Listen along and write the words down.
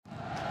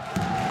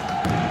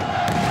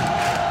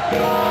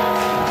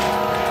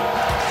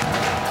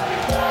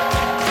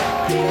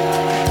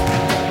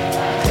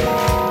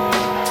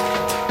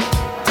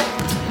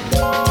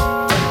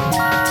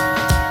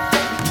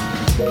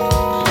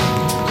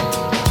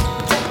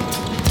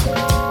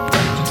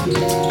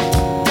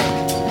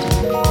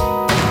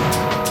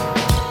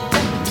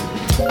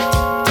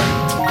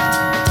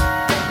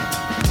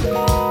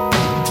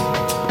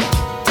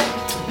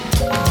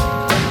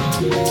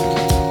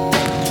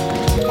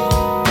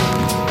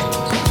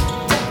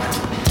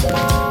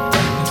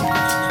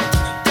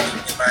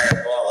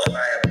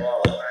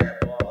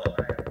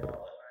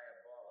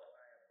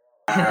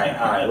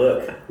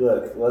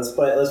look. Let's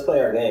play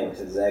our game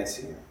because Zach's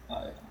here.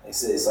 All right.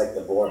 It's like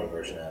the boring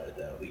version of it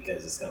though,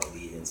 because it's going to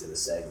lead into the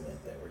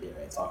segment that we're getting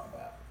ready to talk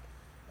about.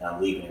 And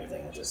I'm leaving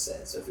everything I just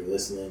said. So if you're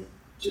listening,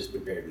 just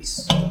prepare to be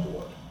so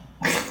bored.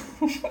 Constant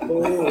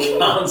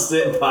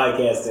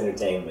podcast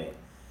entertainment.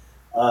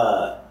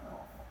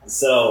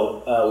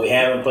 So we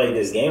haven't played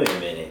this game in a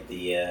minute.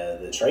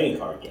 The trading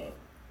card game.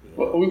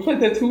 Well, we played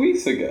that 2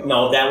 weeks ago.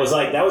 No, that was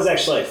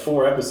actually like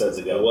 4 episodes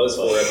ago. It was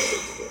 4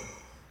 episodes ago.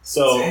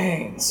 So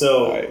Dang.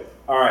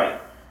 All right.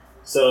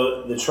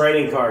 So the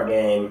trading card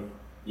game,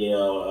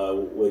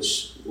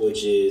 which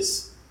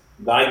is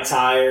bike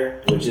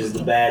tire, which is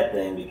the bad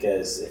thing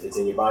because if it's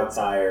in your bike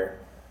tire,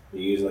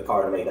 you're using the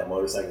card to make that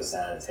motorcycle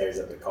sound. It tears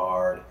up the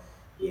card.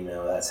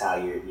 That's how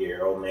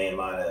your old man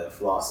might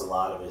have lost a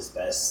lot of his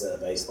best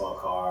baseball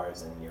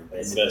cards, and your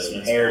basically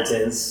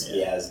inheritance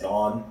is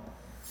gone.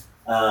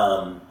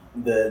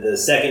 The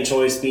second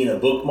choice being a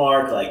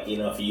bookmark, like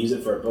if you use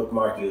it for a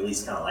bookmark, you at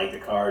least kind of like the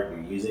card,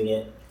 you're using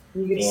it.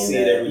 You can see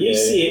it every day. You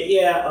see it,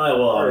 yeah.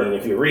 I mean,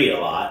 if you read a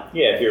lot.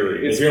 Yeah, if you're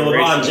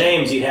LeBron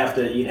James, you'd have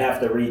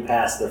to read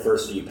past the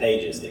first few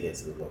pages to get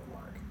to the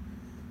bookmark.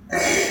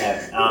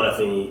 I don't know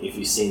if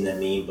you've seen that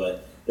meme,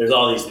 but there's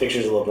all these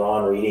pictures of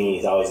LeBron reading, and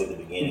he's always at the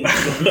beginning.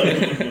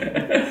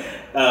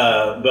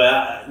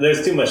 But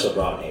there's too much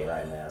LeBron hate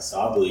right now, so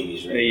I believe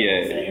he's reading the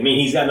whole thing. I mean,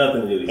 he's got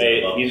nothing to do.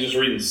 He's just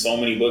reading so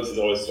many books. He's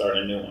always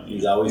starting a new one.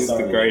 He's always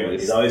starting the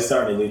greatest. He's always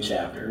starting a new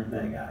chapter.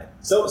 That guy.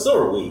 So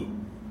are we.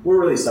 We're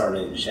really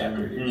starting a new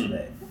chapter here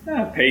today.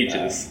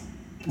 Pages.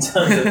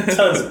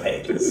 Tons of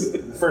pages. The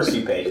first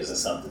few pages of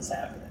something's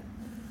happening.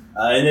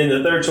 And then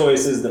the third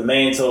choice is the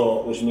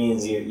mantle, which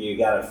means you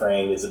got it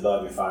framed. It's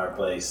above your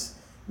fireplace.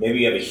 Maybe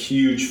you have a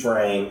huge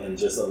frame and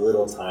just a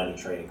little tiny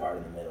trading card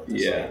in the middle.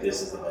 Like,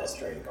 this is the best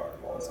trading card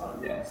of all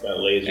time. Yeah. It's got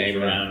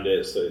lasers around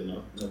it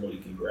so nobody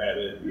can grab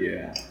it.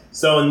 Yeah.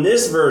 So in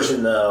this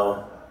version,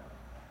 though,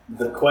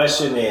 the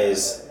question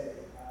is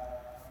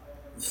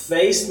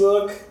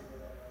Facebook,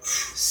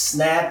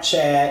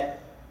 Snapchat,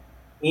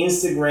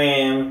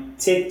 Instagram,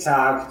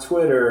 TikTok,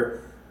 Twitter.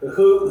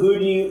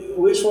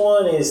 Which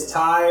one is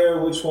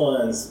tire? Which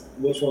one's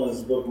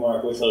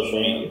bookmark? Which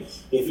social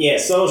media?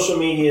 Social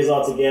media is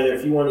all together.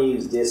 If you want to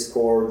use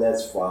Discord,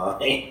 that's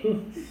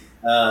fine.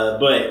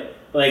 But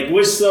like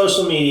which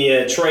social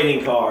media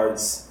trading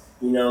cards?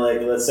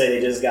 Like let's say they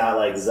just got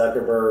like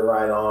Zuckerberg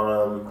right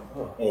on them,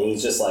 and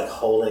he's just like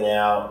holding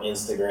out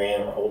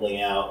Instagram or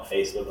holding out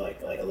Facebook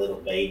like a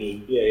little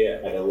baby. Yeah.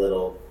 Like a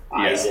little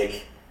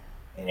Isaac,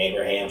 and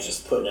Abraham's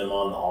just putting him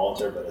on the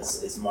altar, but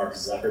it's Mark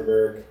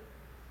Zuckerberg.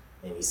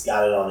 And he's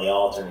got it on the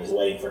altar, and he's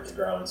waiting for it to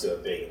grow into a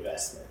big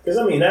investment. Because,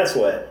 I mean, that's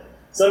what...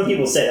 Some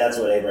people say that's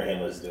what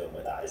Abraham was doing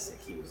with Isaac.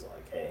 He was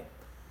like, hey...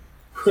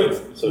 So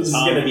this is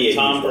going to be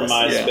Tom from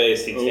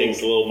MySpace, he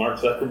takes a little Mark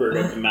Zuckerberg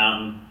up the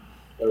mountain.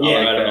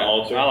 Right on the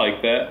altar. I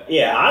like that.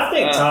 Yeah, I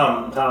think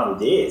Tom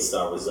did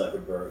start with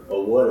Zuckerberg.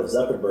 But what if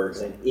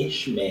Zuckerberg's an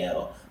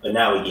Ishmael? But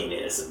now we're getting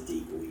into some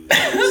deep weeds.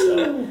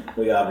 So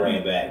we got to bring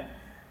it back.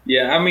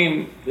 Yeah, I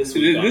mean, this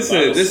is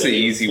an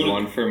easy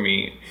one for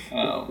me.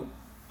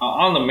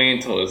 On the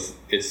mantle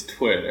is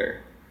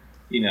Twitter.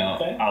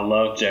 I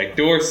love Jack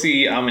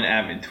Dorsey. I'm an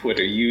avid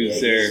Twitter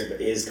user. Yeah,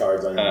 his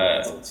card's on the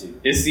mantle too.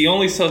 It's the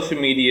only social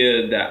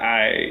media that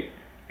I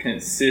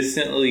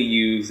consistently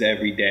use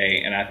every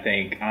day, and I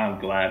think I'm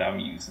glad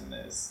I'm using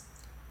this.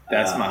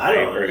 That's my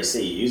favorite. I don't really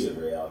see you use it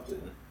very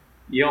often.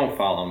 You don't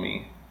follow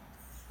me.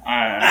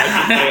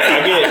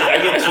 I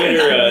get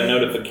Twitter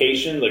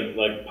notifications,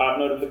 like pop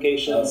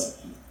notifications,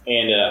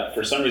 and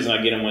for some reason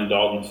I get them when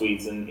Dalton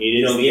tweets. And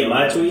you don't get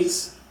my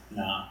tweets?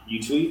 Nah, you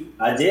tweet?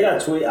 I did. I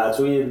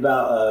tweeted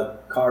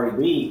about Cardi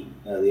B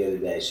the other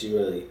day. She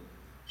really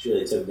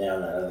took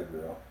down that other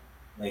girl.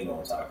 I ain't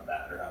gonna talk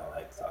about her. I don't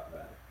like to talk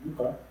about it.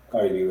 Okay.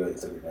 Cardi B really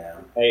took her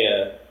down.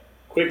 Hey,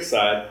 quick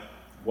side.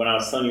 When I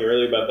was telling you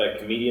earlier about that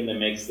comedian that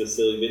makes the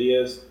silly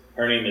videos,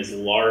 her name is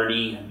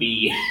Lardy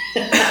B.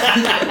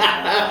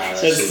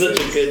 That's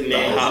such a good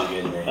name.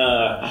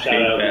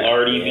 Shout out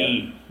Lardy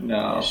B.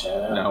 No,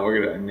 no,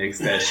 we're gonna nix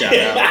that shout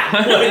out.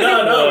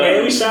 no,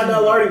 man, we shout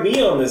out Lardy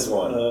B on this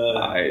one. All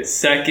right,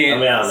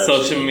 second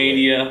social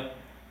media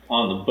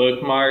on the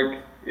bookmark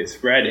is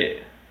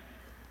Reddit.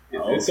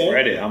 It's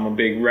Reddit. I'm a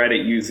big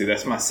Reddit user.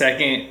 That's my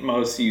second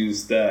most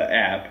used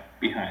app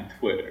behind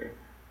Twitter.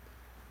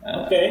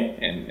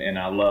 And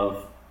I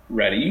love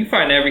Reddit. You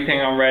find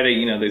everything on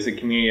Reddit. There's a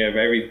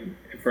community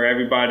for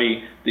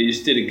everybody. They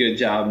just did a good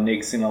job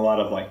nixing a lot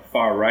of like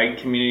far right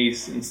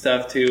communities and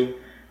stuff too,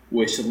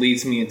 which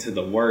leads me into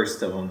the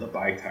worst of them, the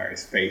bike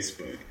tires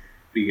Facebook,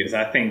 because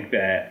I think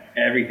that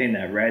everything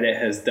that Reddit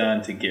has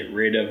done to get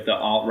rid of the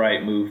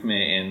alt-right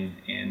movement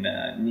and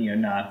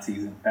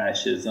neo-Nazis and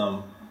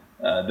fascism,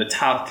 the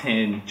top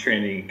 10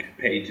 trending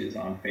pages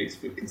on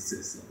Facebook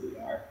consistently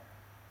are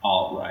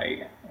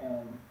alt-right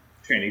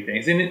trending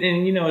things. And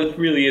it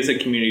really is a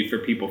community for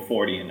people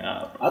 40 and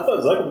up. I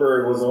thought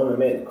Zuckerberg was the one that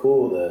made it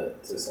cool to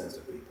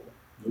censor people.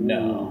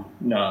 No.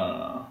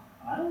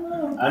 I don't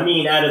know. I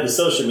mean, out of the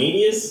social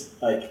medias,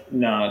 like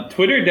no,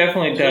 Twitter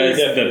definitely does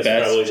the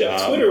best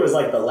job. Twitter was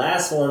like the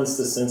last ones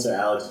to censor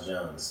Alex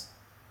Jones.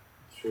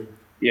 True.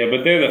 Yeah,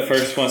 but they're the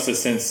first ones to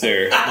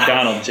censor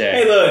Donald J.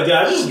 Hey, look, dude,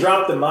 I just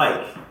dropped the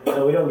mic.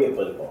 No, we don't get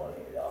political on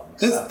here, y'all.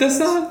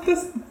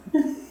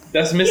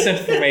 That's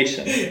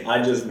misinformation.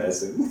 I'm just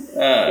messing.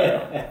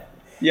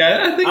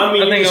 Yeah, I think I'm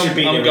going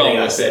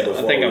with it.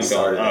 I think I'm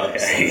going.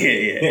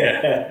 Okay.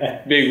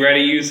 Yeah. Big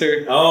Reddit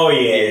user. Oh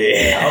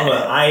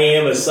yeah. I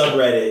am a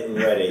subreddit in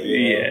Reddit.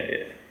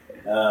 You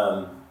know?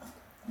 Yeah.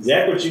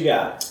 Zach, what you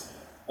got?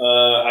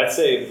 I'd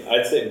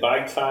say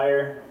bike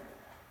tire,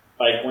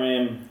 bike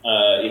rim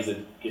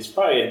is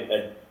probably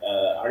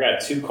I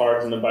got 2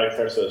 cards in the bike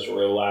tire, so it's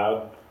real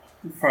loud.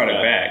 Front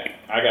and back.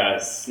 I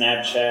got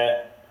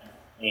Snapchat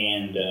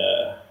and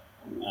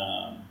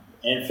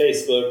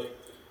Facebook.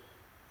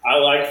 I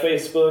like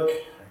Facebook.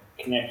 I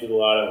connect with a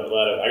lot of.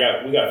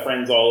 We got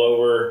friends all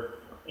over,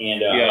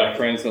 and you got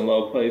friends in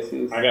low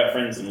places. I got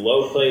friends in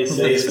low places.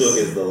 Facebook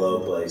is the low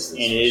place, and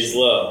it is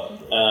low.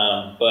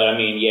 But I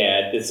mean,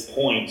 yeah, at this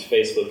point,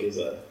 Facebook is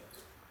a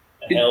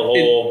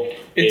hellhole.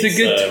 It's a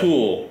good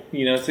tool.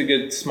 You know, it's a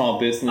good small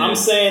business. I'm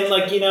saying,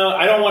 like,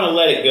 I don't want to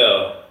let it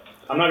go.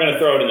 I'm not going to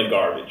throw it in the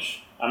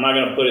garbage. I'm not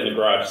going to put it in the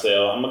garage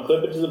sale. I'm going to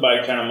clip it to the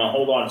bike tire. I'm going to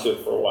hold on to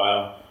it for a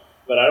while.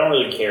 But I don't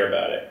really care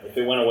about it. If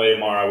it went away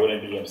tomorrow, I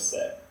wouldn't be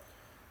upset.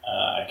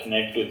 I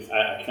connect with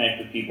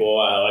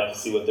people. I like to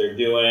see what they're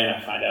doing. I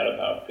find out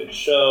about good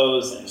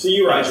shows. And so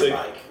you ride your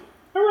bike?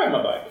 I ride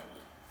my bike.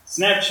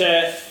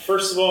 Snapchat,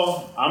 first of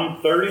all,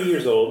 I'm 30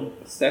 years old.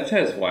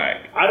 Snapchat's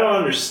whack. I don't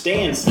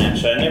understand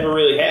Snapchat. I never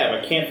really have.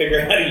 I can't figure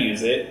out how to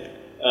use it.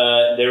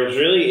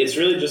 It's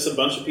really just a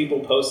bunch of people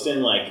posting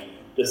like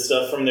the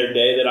stuff from their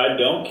day that I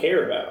don't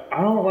care about.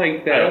 I don't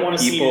like that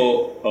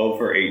people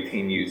over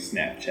 18 use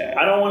Snapchat.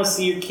 I don't want to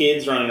see your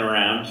kids running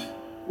around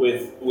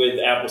with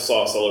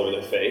applesauce all over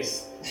their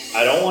face.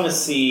 I don't want to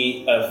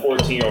see a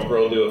 14-year-old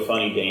girl do a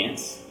funny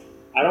dance.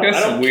 I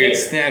don't weird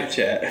care.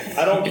 Snapchat.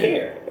 I don't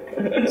care.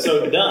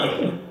 So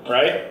done,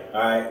 right? All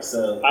right.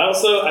 So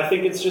I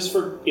think it's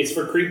for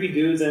creepy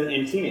dudes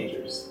and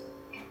teenagers,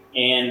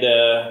 and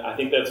I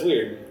think that's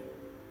weird.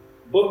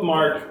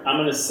 Bookmark, I'm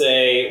gonna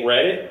say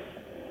Reddit.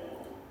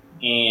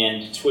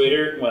 And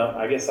Twitter, well,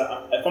 I guess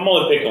if I'm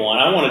only picking one,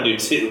 I want to do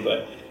 2,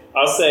 but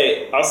I'll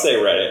say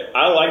Reddit.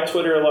 I like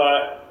Twitter a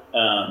lot,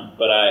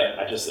 but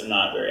I just am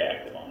not very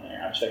active on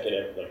there. I check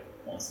it like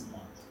once a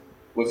month.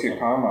 What's your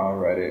karma on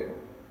Reddit?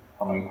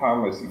 How many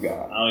karmas you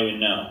got? I don't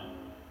even know.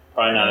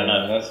 Probably not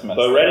enough. That's messed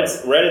but up.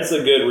 Reddit's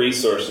a good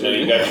resource.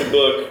 You got your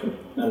book.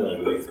 I don't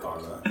agree with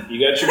karma. You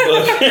got your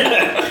book.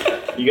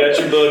 You got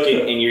your book,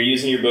 and you're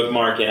using your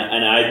bookmark. And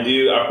I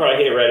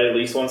probably hit Reddit at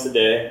least once a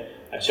day.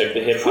 I check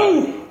the hip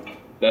hop.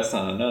 That's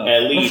not enough.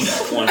 At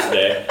least once a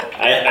day.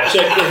 I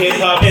check the hip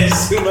hop.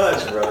 It's too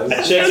much, bro.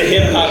 I check the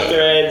hip hop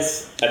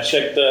threads. I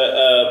check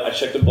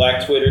the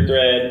Black Twitter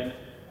thread.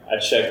 I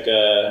check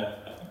a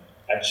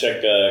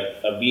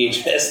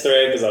VHS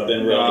thread because I've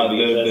been real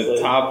VHS.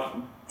 The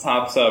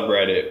top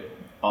subreddit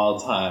all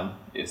time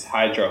is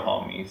Hydro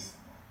Homies.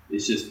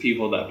 It's just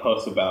people that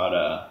post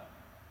about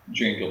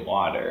drinking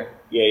water.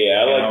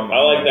 Yeah.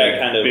 I like that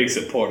kind of big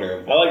supporter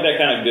of that. I like that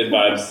kind of good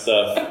vibes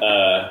stuff.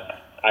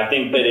 I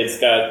think that it's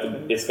got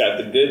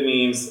the good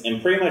memes,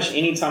 and pretty much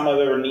any time I've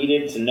ever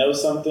needed to know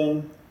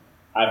something,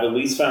 I've at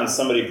least found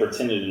somebody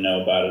pretending to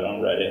know about it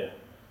on Reddit.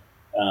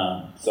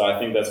 So I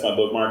think that's my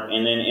bookmark.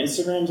 And then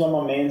Instagram's on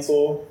my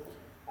mantle.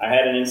 I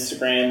had an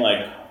Instagram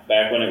like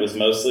back when it was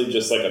mostly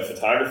just like a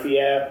photography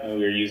app, and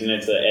we were using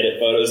it to edit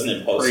photos and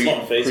then post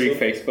on Facebook.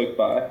 Pre-Facebook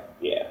buy.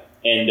 Yeah,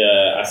 and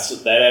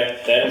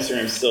that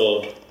Instagram's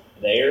still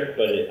there,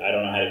 but I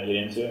don't know how to get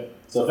into it.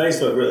 So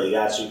Facebook really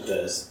got you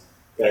because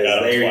they're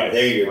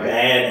your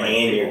bad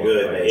and your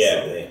good,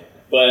 basically. Yeah.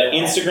 But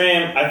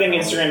Instagram, I think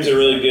Instagram's a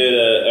really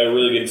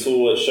good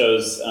tool. It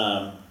shows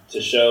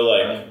to show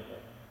like,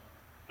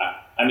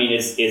 I mean,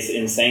 it's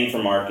insane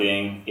for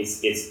marketing.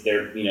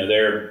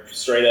 They're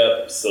straight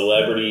up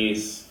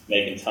celebrities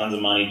making tons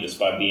of money just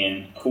by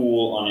being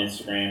cool on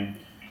Instagram.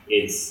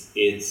 It's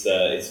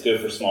good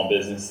for small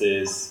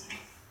businesses,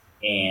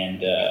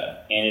 and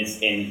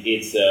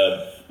it's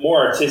a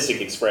more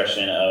artistic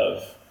expression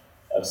of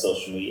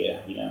social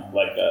media.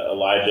 Like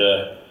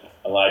Elijah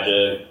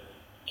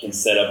can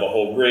set up a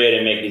whole grid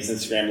and make his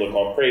Instagram look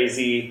all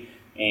crazy.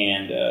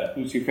 And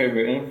who's your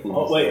favorite influencer?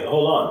 Oh wait,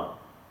 hold on.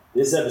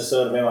 This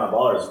episode of Am I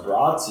Baller is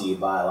brought to you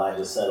by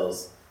Elijah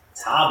Settles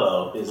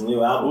Tabo. His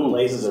new album,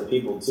 Places Are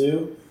People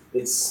Too.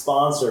 It's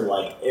sponsored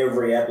like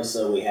every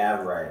episode we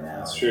have right now.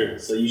 That's true.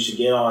 So you should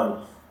get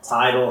on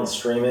Tidal and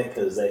stream it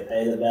because they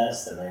pay the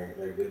best and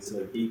they're good to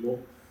their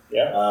people.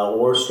 Yeah.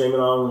 Or stream it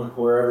on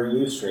wherever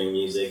you stream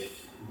music.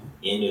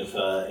 Can you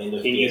put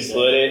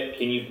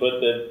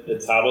the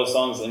Tabo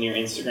songs in your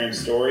Instagram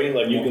story?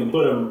 Like you can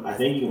put them. I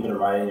think you can put them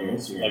right in your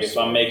Instagram. Like if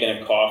I'm making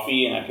a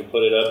coffee and I could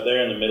put it up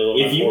there in the middle of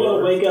my If you want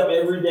to wake up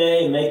every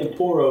day and make a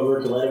pour over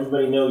to let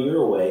everybody know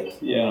you're awake.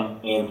 Yeah.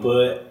 And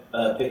put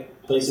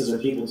Places Are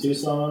People Too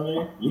song on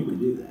there. You can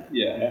do that.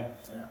 Yeah.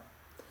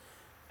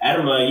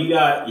 Adam, you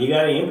got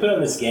any input on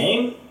this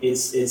game?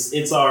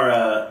 It's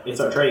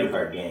our trading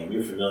card game.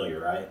 You're familiar,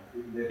 right?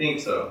 I think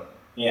so.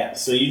 Yeah.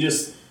 So you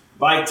just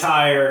bike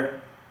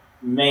tire,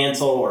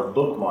 mantle, or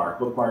bookmark.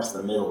 Bookmark's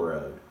the middle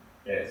road.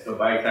 Yeah. So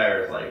bike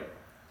tire is like.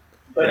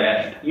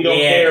 But you don't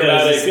care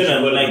about it. It's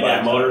gonna make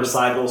that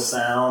motorcycle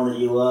sound that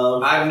you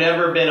love. I've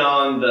never been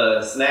on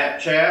the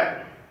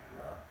Snapchat.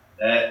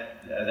 That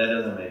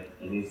doesn't make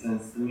any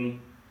sense to me.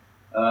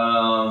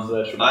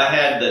 I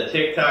had the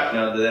TikTok.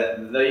 No,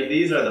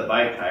 these are the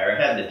bike tire. I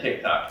had the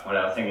TikTok when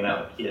I was hanging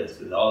out with kids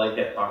because all they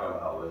kept talking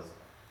about was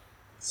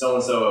so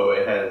and so.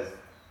 It has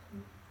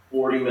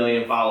 40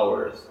 million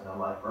followers, and I'm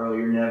like, bro,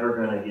 you're never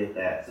gonna get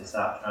that. So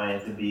stop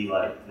trying to be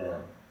like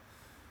them.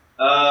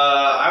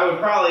 I would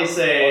probably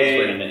say always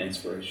bring an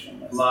inspirational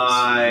message.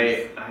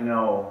 I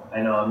know.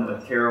 I'm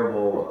a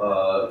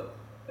terrible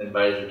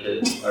advisor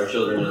to our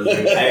children.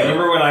 I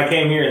remember when I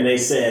came here and they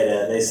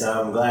said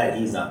I'm glad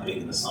he's not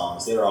picking the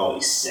songs. They were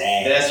always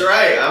sad. That's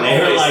right. They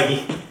were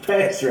like,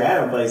 Pastor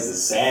Adam plays the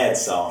sad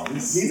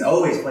songs. He's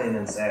always playing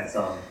them sad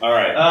songs. All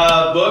right.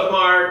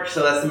 Bookmark.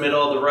 So that's the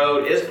middle of the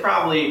road. It's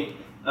probably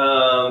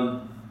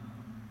toss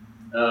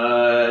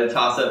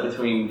up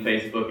between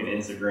Facebook and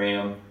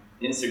Instagram.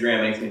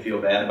 Instagram makes me feel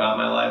bad about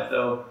my life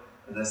though,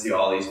 because I see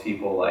all these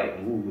people like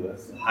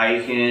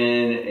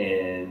hiking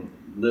and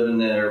living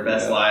their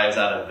best lives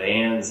out of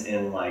vans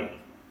in like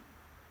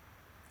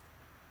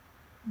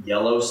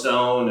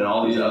Yellowstone and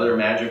all these other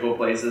magical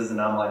places, and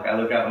I'm like, I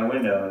look out my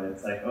window and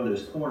it's like, oh,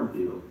 there's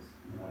cornfields.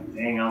 I'm like,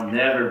 dang, I'll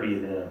never be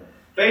them.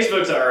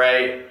 Facebook's all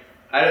right.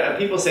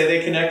 People say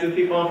they connect with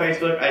people on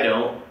Facebook. I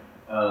don't.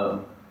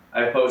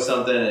 I post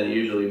something and it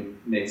usually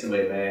makes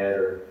somebody mad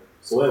or.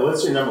 So wait,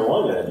 what's your number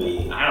one gonna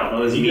be? I don't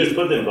know. You just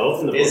put them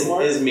both in the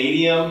bookmark? Is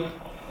Medium?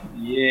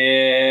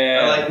 Yeah,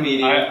 I like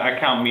Medium. I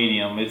count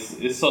Medium.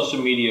 It's social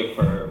media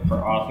for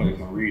authors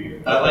and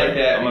readers. I like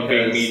that. I'm a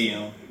big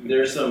Medium.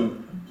 There's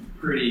some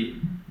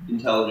pretty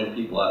intelligent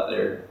people out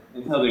there.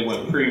 Until they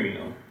went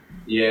premium.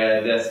 Yeah,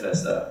 that's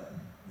messed up.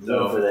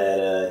 So for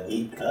that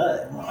deep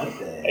cut, I like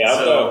that. Hey,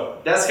 so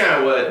that's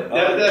kind of what.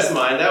 That's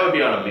mine. That would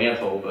be on a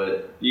mantle,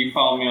 but you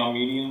follow me on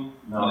Medium?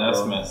 No,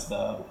 that's messed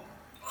up.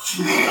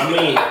 I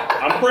mean,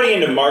 I'm pretty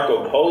into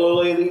Marco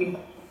Polo lately.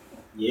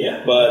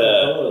 Yeah, but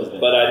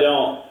I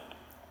don't.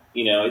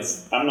 You know,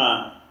 I'm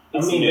not. I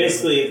mean,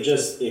 basically,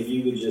 if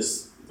you could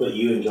just put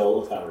you and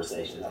Joel's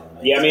conversations on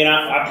the. Yeah, I mean,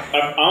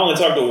 I only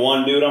talked to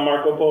one dude on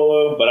Marco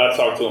Polo, but I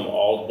talk to him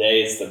all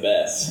day. It's the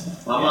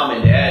best. My mom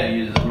and dad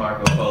uses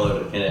Marco Polo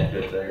to connect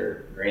with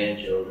their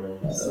grandchildren.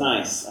 That's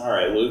nice. All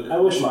right, Luke. I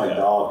wish my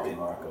dog could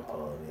Marco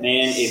Polo.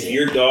 Man, if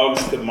your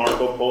dogs could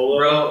Marco Polo,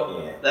 bro.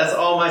 Yeah. That's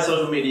all my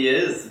social media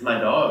is my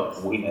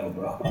dogs. We know,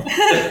 bro.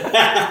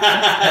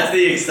 That's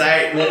the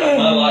excitement of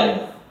my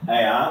life.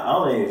 Hey, I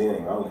don't think there's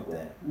anything wrong with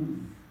that.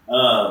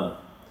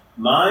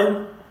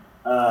 Mine,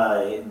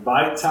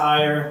 bike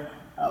tire,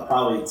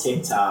 probably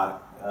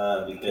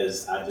TikTok,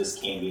 because I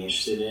just can't be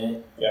interested in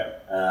it. Yeah.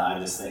 I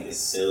just think it's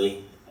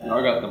silly. I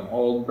got them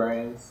old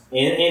brands.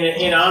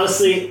 And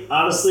honestly,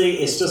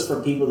 it's just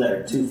for people that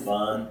are too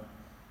fun.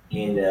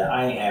 And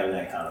I ain't having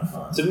that kind of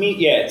fun. To me,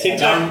 yeah,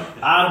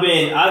 TikTok. I've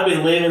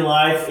been living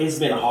life. It's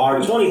been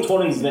hard.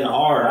 2020's been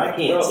hard. I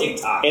can't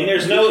TikTok. And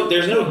there's no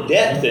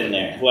depth in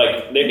there.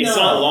 Like it's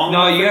not long.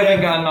 No, you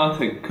haven't gotten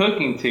onto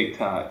cooking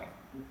TikTok.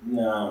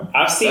 No,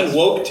 I've seen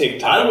woke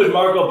TikTok. I would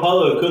Marco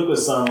Polo cook with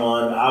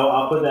someone.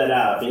 I'll put that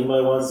out. If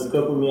anybody wants to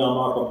cook with me on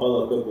Marco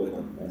Polo, cook with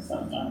them. That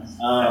sounds nice.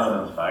 That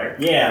sounds fire.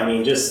 Yeah, I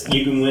mean, just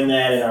you can win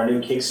that in our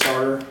new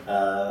Kickstarter,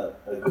 a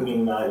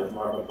cooking night with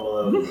Marco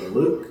Polo and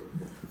Luke.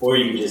 Or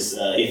you just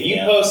if you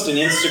post an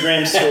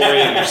Instagram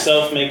story of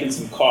yourself making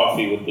some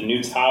coffee with the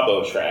new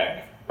Tabo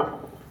track,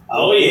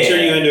 I'll enter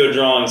you into a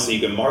drawing so you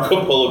can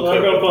Marco Polo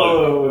cook. Marco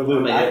Polo with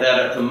Luke. I'm gonna get that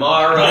up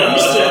tomorrow.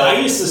 I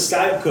used to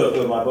Skype cook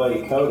with my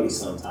buddy Cody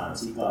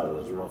sometimes. He thought it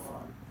was real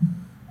fun.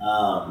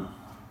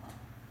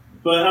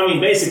 But I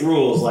mean, basic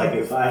rules like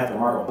if I have to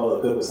Marco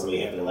Polo cook with somebody,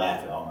 you have to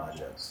laugh at all my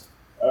jokes.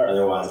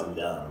 Otherwise, I'm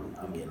done.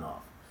 I'm getting off.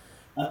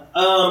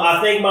 I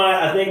think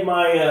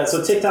my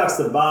so TikTok's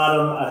the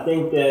bottom. I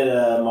think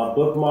that my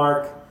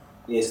bookmark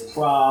is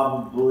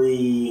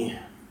probably,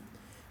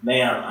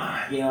 man,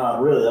 I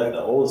really like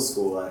the old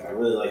school. Like I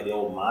really like the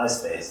old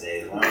MySpace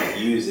days when I would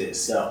use it.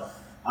 So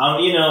I'm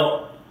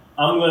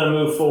gonna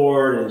move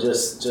forward and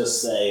just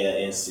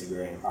say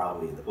Instagram,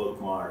 probably the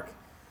bookmark.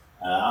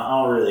 I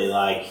don't really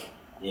like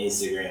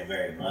Instagram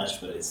very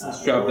much, but it's not.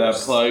 Let's drop that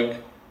plug.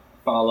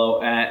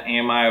 Follow at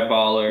Am I a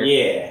Baller?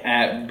 Yeah.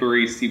 At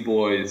Baristy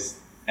Boys.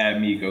 At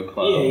Migo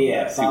Club.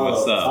 Yeah. See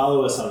what's up.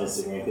 Follow us on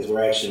Instagram because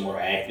we're actually more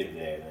active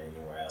there than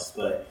anywhere else.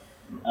 But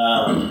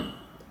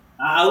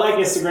I like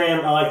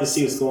Instagram. I like to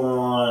see what's going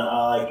on.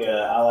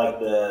 I like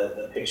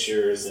the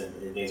pictures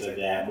and things like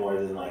that more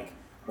than like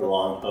the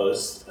long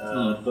posts.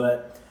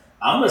 But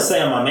I'm gonna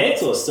say on my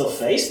mantle is still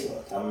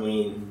Facebook. I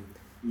mean,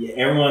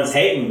 everyone's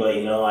hating, but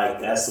like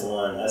that's the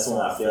one I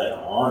feel like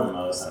I'm on the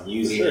most. I'm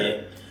using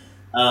it.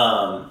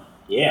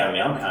 Yeah, I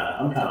mean, I'm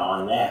kind of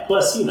on that.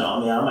 Plus, I'm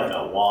like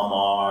a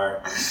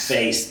Walmart,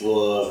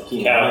 Facebook,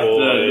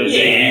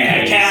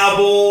 Cowboys,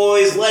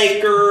 Cowboys,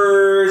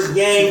 Lakers,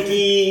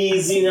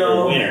 Yankees,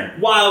 winner.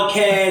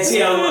 Wildcats.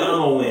 I'm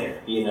a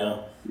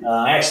winner.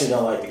 I actually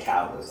don't like the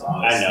Cowboys.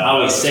 I know. I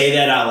always say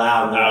that out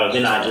loud,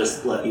 then I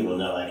just let people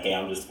know, like, hey,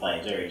 I'm just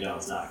playing Jerry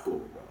Jones. Not cool,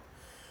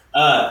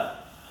 bro.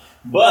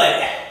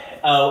 But.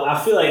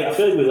 I feel like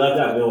we left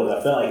out good ones.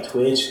 I felt like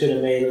Twitch could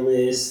have made a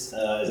list.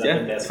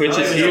 Twitch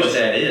is huge. What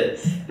that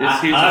is? I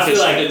feel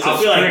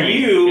like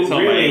you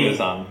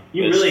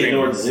really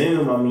ignored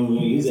Zoom. I mean,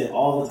 you use it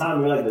all the time.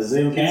 You're like the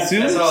Zoom cat.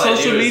 Zoom,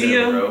 social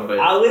media. Zoom, bro,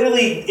 I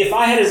literally, if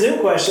I had a Zoom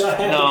question, I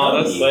had to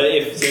come to you. But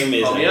if Zoom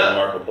is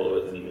remarkable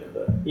with it either.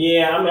 But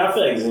yeah, I mean, I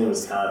feel like Zoom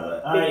is kind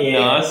of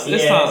No, it's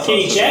not social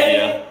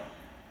media.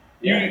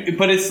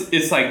 But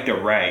it's like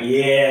direct.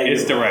 Yeah,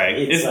 it's direct.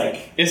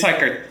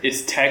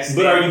 It's text.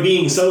 But are you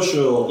being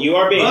social? You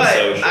are being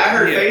social. I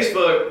heard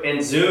Facebook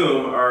and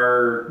Zoom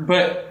are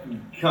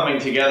coming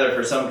together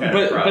for some kind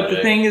of project. But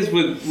the thing is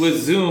with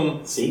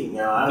Zoom,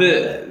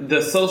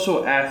 the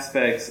social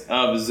aspects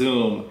of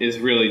Zoom is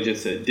really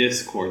just a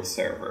Discord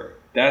server.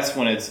 That's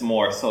when it's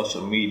more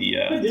social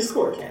media. But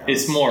Discord counts.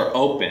 It's more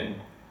open.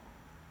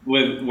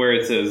 Where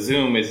it's a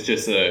Zoom, it's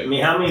just a. I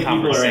mean, how many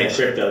people are in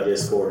crypto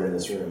Discord in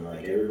this room?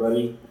 Like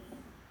everybody,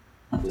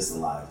 just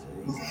alive.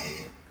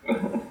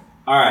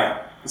 All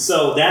right,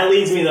 so that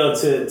leads me though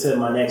to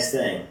my next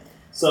thing.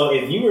 So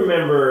if you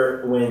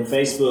remember when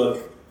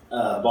Facebook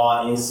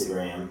bought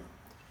Instagram,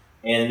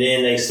 and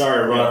then they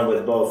started running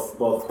with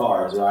both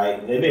cars,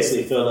 right? They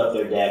basically filled up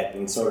their deck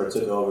and sort of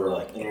took over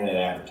like internet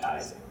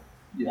advertising,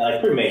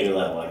 like pretty major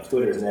level. Like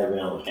Twitter's never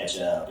been able to catch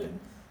up. And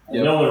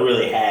no one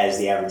really has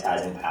the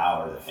advertising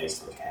power that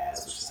Facebook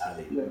has, which is how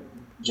they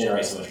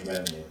generate so much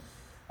revenue.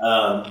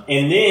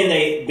 And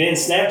then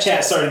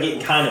Snapchat started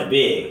getting kind of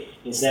big.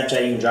 And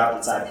Snapchat even dropped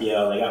its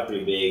IPO. They got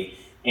pretty big.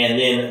 And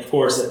then, of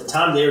course, at the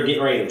time they were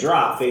getting ready to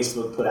drop,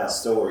 Facebook put out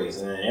stories.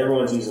 And then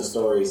everyone's using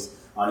stories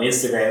on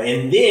Instagram.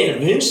 And then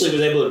eventually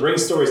was able to bring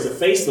stories to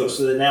Facebook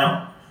so that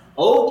now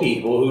old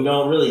people who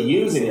don't really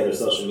use any other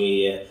social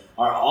media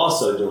are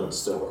also doing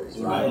stories,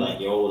 right? Mm-hmm.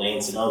 Like your old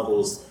aunts and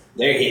uncles.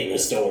 They're hitting the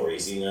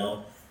stories,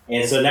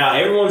 And so now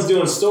everyone's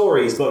doing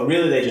stories, but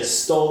really they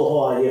just stole the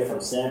whole idea from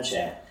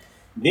Snapchat.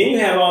 Then you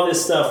have all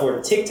this stuff where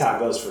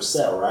TikTok goes for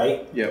sale,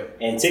 right? Yep.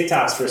 And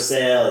TikTok's for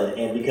sale,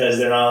 and because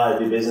they're not allowed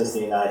to do business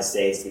in the United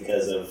States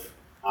because of,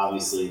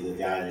 obviously, the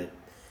guy that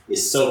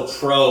is so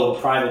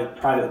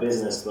pro-private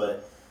business,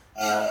 but,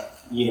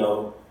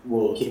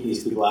 will kick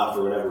these people out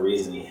for whatever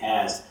reason he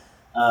has.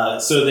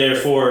 So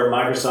therefore,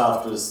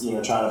 Microsoft was,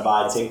 trying to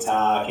buy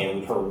TikTok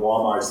and put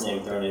Walmart's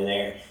name thrown in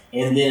there.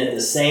 And then at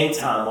the same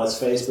time,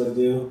 what's Facebook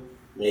do?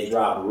 They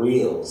drop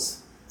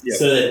Reels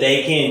so that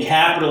they can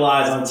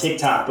capitalize on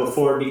TikTok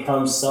before it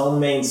becomes so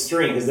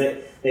mainstream. Because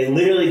they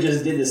literally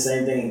just did the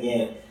same thing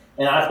again.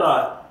 And I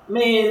thought,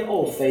 man,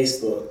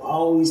 Facebook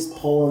always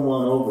pulling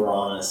one over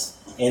on us.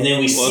 And then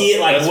we see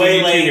it like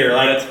way later.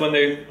 That's when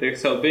they're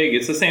so big.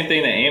 It's the same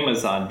thing that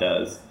Amazon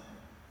does.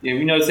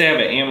 You notice they have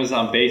an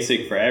Amazon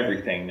Basic for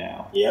everything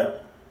now. Yep.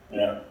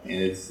 Yeah.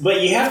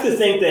 But you have to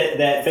think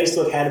that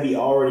Facebook had to be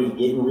already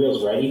getting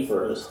Reels ready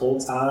for this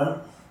whole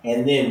time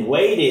and then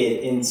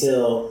waited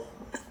until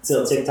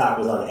TikTok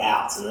was on the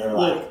outs. And they were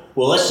like,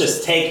 well, let's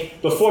just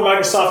before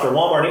Microsoft or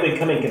Walmart even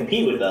come and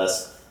compete with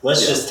us,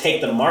 let's just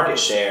take the market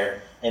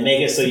share and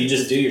make it so you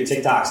just do your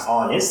TikToks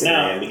on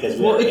Instagram because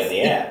we don't have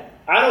the app.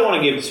 I don't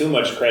want to give too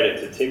much credit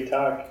to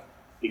TikTok.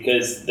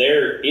 Because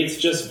it's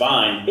just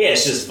Vine. Yeah,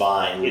 it's just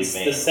Vine. It's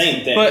the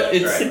same thing. But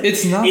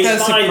it's not that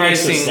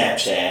surprising.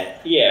 Snapchat.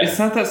 Yeah. It's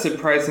not that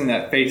surprising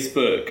that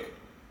Facebook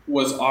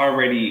was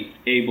already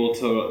able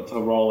to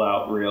roll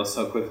out Reels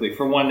so quickly.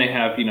 For one, they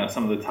have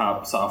some of the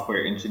top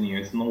software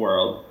engineers in the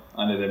world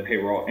under their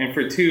payroll, and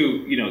for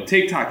two,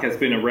 TikTok has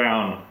been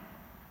around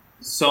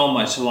so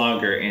much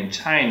longer in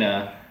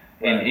China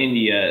and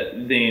India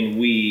than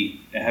we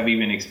have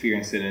even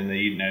experienced it in the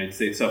United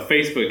States. So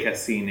Facebook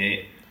has seen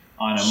it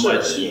on a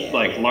much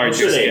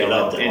larger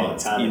scale.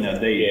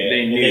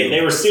 They knew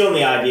they were stealing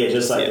the idea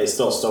just like they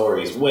stole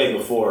stories way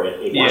before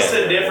it. What's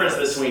the difference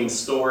between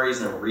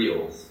stories and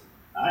Reels?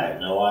 I have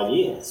no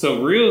idea.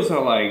 So Reels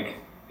are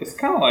it's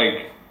kind of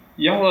like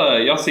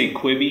y'all see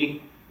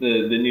Quibi,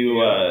 the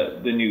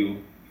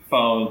new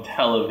phone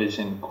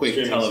television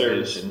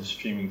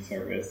streaming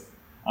service.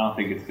 I don't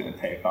think it's gonna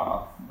take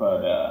off,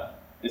 but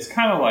it's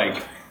kind of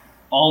like.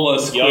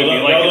 Almost Quibi. Y'all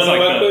know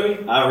about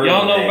Quibi?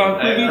 Y'all know about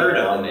Quibi? I've heard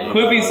of it.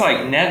 Quibi's like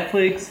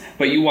Netflix,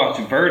 but you watch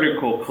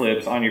vertical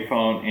clips on your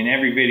phone, and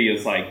every video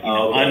is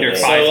under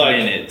 5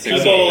 minutes. People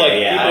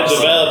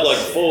develop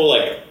full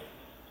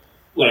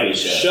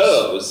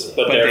shows,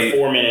 but they're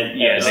 4 minute.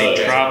 Yeah, they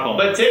drop them.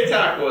 But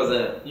TikTok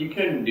wasn't. You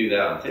couldn't do that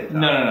on TikTok.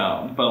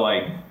 No.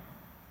 But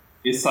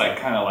it's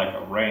kind of like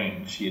a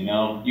range. You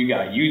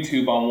got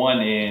YouTube on one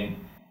end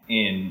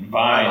and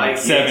Vine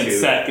 7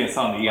 seconds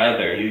on the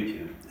other. YouTube.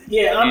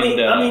 Yeah, I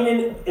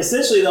mean,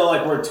 essentially though,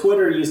 where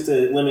Twitter used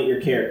to limit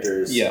your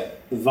characters. Yeah.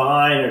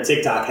 Vine or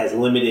TikTok has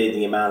limited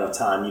the amount of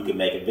time you can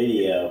make a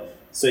video,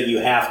 so you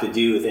have to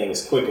do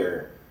things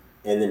quicker,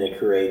 and then it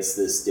creates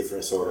this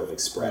different sort of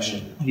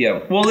expression.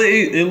 Yeah, well,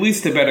 it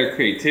leads to better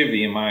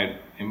creativity in my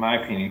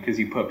opinion, because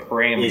you put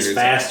parameters. Is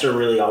faster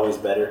really always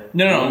better?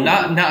 No,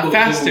 not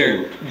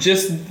faster.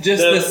 Just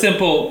the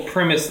simple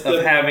premise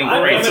of having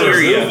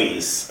criteria.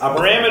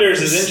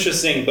 Parameters is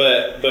interesting,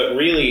 but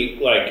really,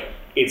 like,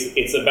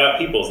 it's about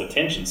people's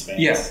attention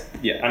spans. Yes.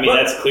 Yeah. I mean,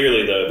 that's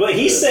clearly the. But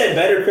he said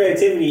better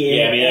creativity.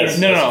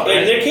 No.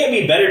 There can't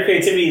be better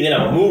creativity than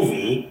a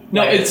movie.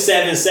 No, like it's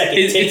 7 second.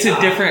 It's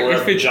a different.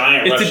 It's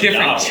a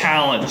different novel.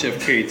 challenge of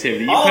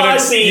creativity. You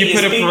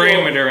put a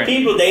parameter in.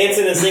 People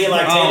dancing and singing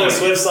like Taylor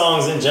Swift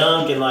songs and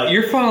junk and like.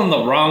 You're following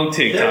the wrong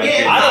TikTok.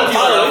 I don't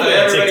follow anybody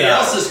on everybody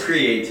TikTok. else's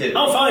creativity. I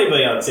don't follow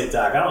anybody on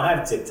TikTok. I don't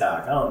have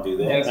TikTok. I don't do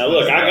that. Now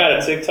look, I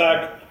got a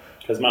TikTok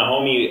because my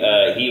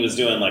homie he was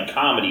doing like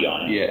comedy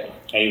on it. Yeah.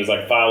 And he was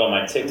like, follow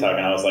my TikTok,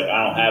 and I was like,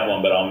 I don't have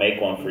one, but I'll make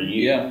one for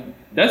you. Yeah,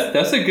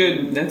 that's a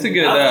good. I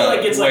feel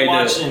like it's like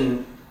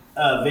watching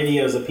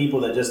videos of people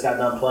that just got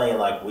done playing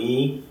like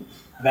Wii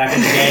back in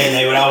the day, and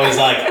they would always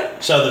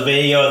like show the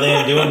video of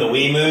them doing the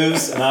Wii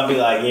moves, and I'd be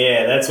like,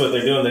 yeah, that's what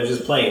they're doing. They're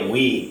just playing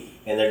Wii,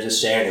 and they're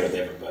just sharing it with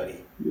everybody.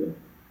 Yeah.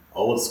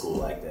 Old school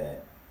like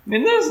that.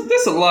 And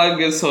there's a lot of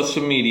good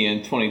social media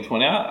in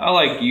 2020. I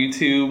like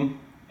YouTube.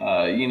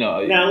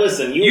 Now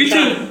listen,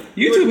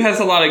 YouTube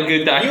has a lot of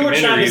good documentaries. You were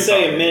trying to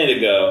say a minute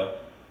ago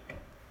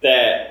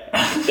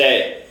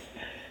that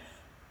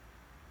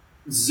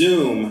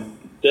Zoom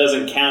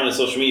doesn't count as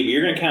social media, but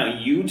you're going to count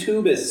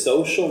YouTube as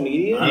social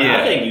media?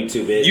 I think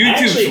YouTube is.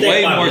 YouTube's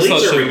way more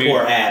social media.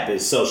 Report app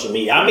is social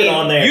media. I've been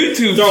on there.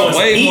 YouTube's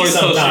way more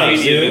social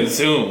media than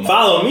Zoom.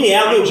 Follow me,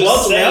 I've been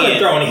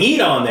throwing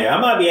heat on there. I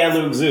might be at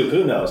Luke Zook.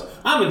 Who knows?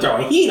 I've been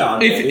throwing heat on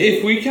there.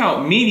 If we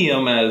count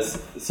Medium as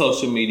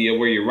social media,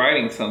 where you're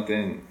writing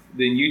something,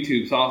 then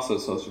YouTube's also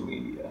social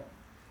media.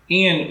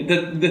 And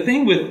the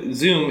thing with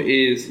Zoom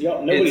is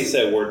nobody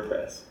said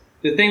WordPress.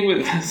 The thing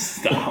with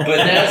stop, but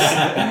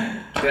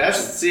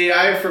that's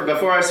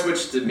before I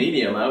switched to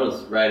Medium, I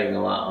was writing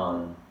a lot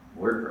on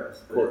WordPress.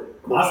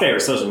 My favorite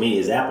social media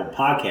is Apple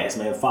Podcasts,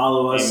 man.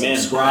 Follow us,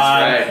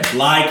 subscribe,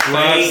 like,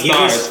 rate, give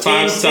us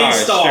 10 stars,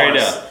 straight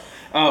up.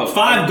 Oh,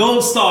 5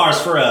 gold stars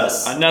for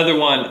us. Another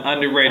one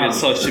underrated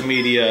social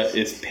media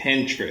is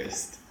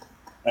Pinterest.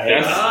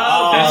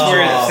 That's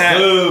where it's at.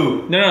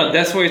 Boo. No,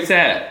 that's where it's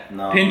at.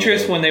 No,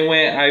 Pinterest, when they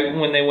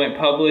went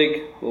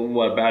public,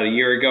 about a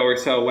year ago or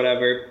so,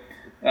 whatever.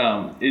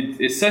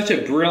 It's such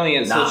a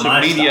brilliant social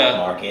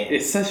media.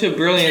 It's such a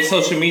brilliant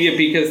social media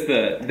because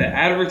the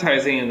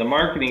advertising and the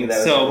marketing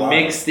is so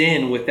mixed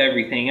in with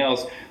everything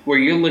else, where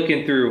you're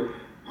looking through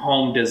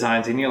home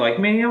designs and you're like,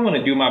 man, I want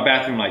to do my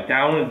bathroom like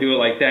that. I want to do it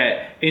like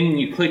that. And then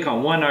you click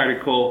on one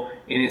article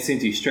and it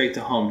sends you straight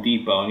to Home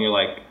Depot, and you're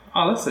like,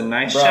 oh, that's a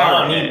nice shower.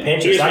 I don't need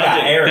Pinterest. I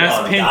got Eric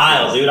on the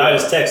dial, dude. I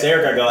just text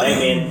Eric. I go, hey,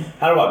 man,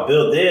 how do I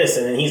build this?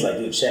 And then he's like,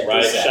 dude, check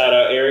this out. Shout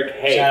out Eric.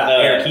 Hey, shout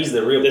out Eric. He's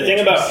the real The thing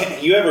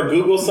about, you ever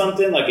Google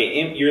something, like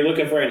you're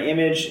looking for an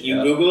image,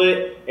 you Google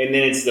it, and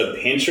then it's the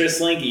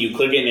Pinterest link, and you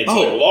click it, and it's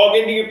like, log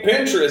into your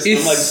Pinterest.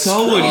 It's like,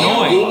 so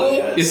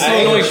annoying. It's so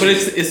annoying, but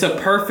it's a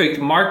perfect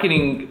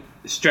marketing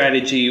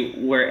strategy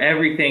where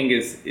everything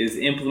is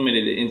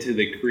implemented into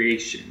the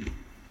creation.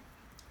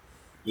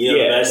 You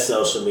know, the best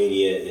social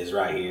media is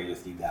right here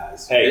with you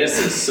guys. Hey, this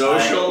is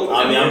social.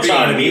 I'm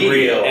trying to be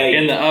real. Hey,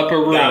 in the upper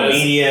room. Got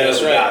media,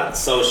 that's right. Got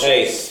social.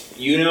 Hey,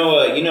 you know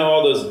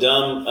all those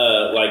dumb,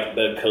 like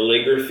the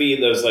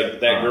calligraphy, those like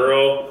that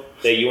girl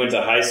that you went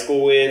to high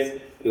school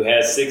with who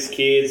has 6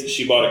 kids.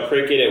 She bought a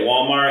Cricut at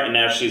Walmart, and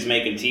now she's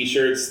making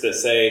T-shirts that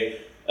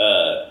say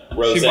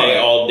 "Rose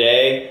all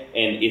day,"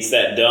 and it's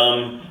that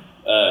dumb.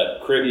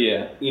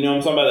 You know what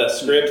I'm talking about? That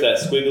script, that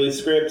squiggly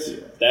script. Yeah.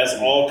 That's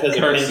all because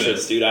of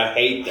Pinterest, dude. I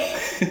hate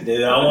that.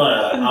 Dude, I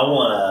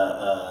want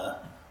a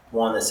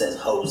one that says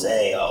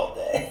Jose all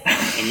day.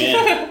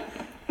 Amen.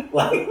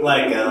 like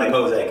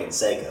Jose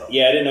Canseco.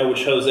 Yeah, I didn't know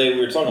which Jose we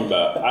were talking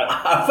about.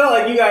 I felt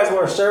like you guys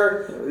weren't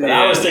sure, but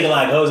I was thinking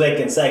like Jose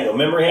Canseco.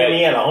 Remember him?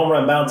 He had a home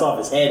run bounce off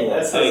his head.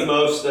 That's the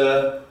most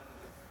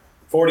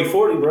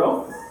 40-40,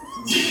 bro.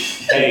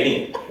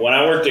 Hey, when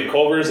I worked at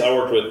Culver's, I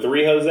worked with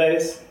 3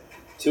 Jose's.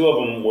 2 of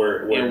them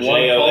were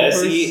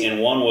Jose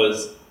and one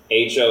was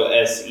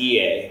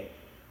Hosea,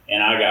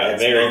 and I got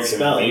very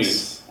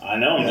confused. I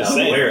know, I'm just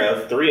saying. Aware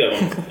of 3 of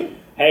them.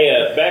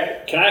 Hey,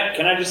 back. Can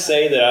I just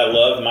say that I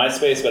love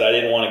MySpace, but I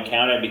didn't want to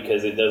count it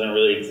because it doesn't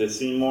really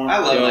exist anymore. I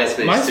love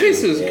MySpace.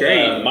 MySpace was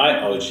great. My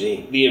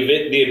OG.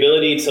 The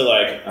ability to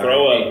like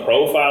throw a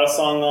profile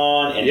song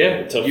on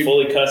and to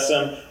fully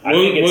custom.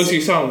 What was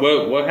your song?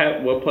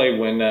 What played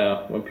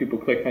when people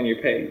click on your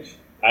page?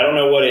 I don't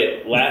know what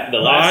the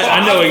last.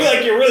 I know. I feel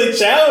like you're really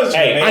challenged.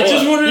 Hey, I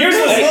just wanted to. Yours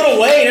was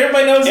Lil Wayne.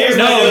 Everybody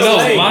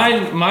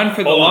knows. Mine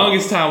for the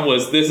longest time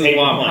was "This Is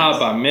Why I'm Hot"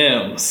 by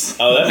Mims.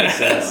 Oh, that makes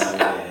sense.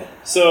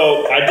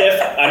 So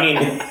I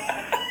mean,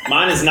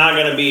 mine is not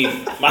gonna be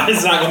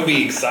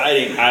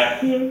exciting.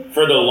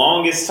 For the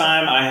longest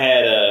time, I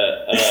had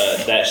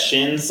that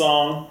Shin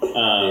song.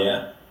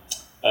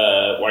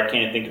 Why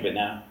can't I think of it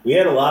now? We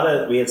had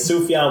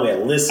Sufjan, we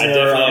had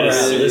Listener. I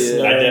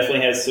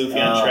definitely had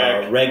Sufjan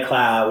track. Red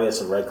Cloud, we had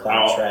some Red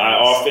Cloud tracks. I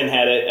often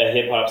had a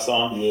hip hop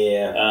song.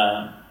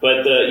 Yeah.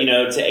 But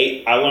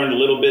I learned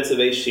little bits of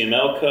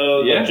HTML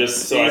code,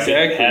 just so I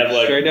could have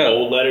like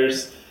bold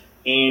letters.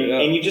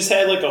 And you just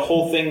had like a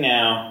whole thing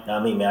now.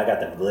 I mean, man, I got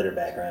them glitter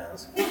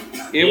backgrounds.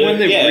 When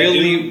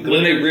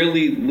they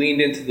really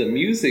leaned into the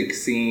music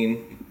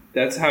scene,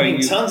 that's how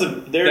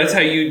that's how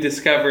you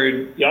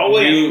discovered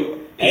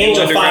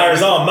Angel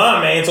Fire's on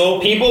my mantle.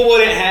 People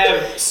wouldn't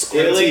have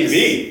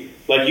Skrillex.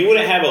 Like, you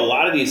wouldn't have a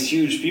lot of these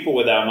huge people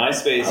without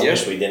MySpace. I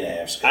wish we didn't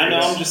have Skrillex. I know,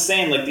 I'm just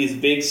saying, like, these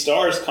big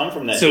stars come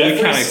from that. So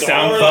we kind of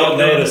SoundCloud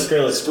to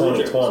Skrillex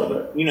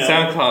 2020.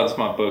 SoundCloud's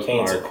my bookmark.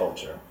 Cancel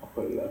culture. I'll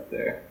put it up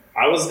there.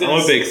 I'm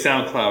a big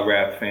SoundCloud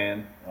rap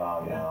fan.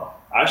 Oh, no.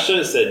 I should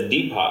have said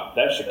Depop.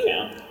 That should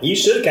count. You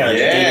should count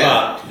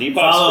Depop. Depop's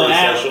follow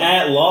social.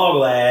 at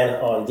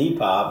Loglad on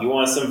Depop. You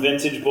want some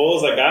vintage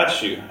bulls? I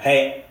got you.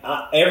 Hey,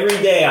 every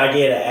day I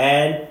get an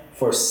ad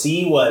for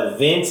see what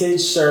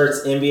vintage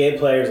shirts NBA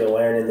players are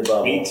wearing in the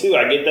bubble. Me too.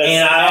 I get that.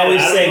 And I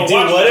always say,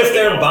 dude, what if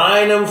they're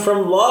buying them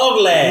from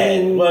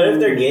Loglad? What if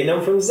they're getting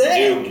them from Zach?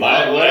 Dude,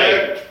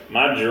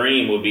 my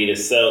dream would be to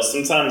sell.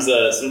 Sometimes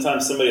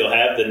somebody will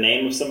have the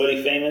name of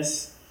somebody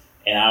famous.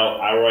 And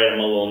I write him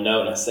a little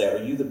note and I say,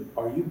 are you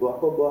blah,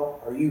 blah, blah?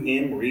 Are you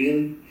him,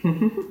 really?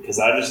 Because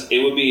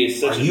it would be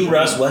such Are you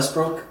Russ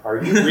Westbrook?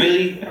 Are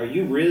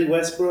you really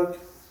Westbrook?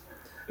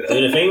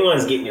 Dude, if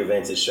anyone's getting your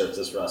vintage shirts,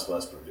 it's Russ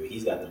Westbrook, dude.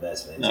 He's got the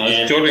best vintage. No,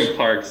 it's Jordan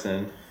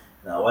Clarkson.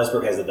 No,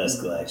 Westbrook has the best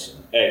collection.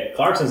 Hey,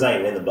 Clarkson's not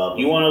even in the bubble.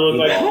 You want to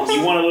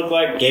look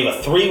like gave a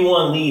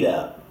 3-1 lead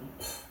up.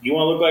 You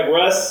want to look like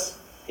Russ?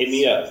 Hit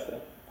me up.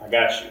 I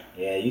got you.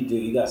 Yeah, you do.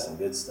 You got some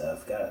good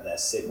stuff. Got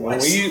that sick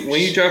White Sox. When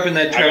you dropping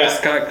that Travis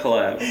Scott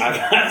collab?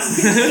 I got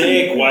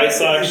sick White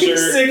Sox shirt.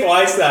 Sick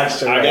White Sox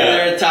shirt. I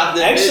got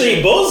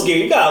actually Bulls gear.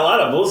 You got a lot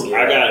of Bulls gear.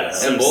 I got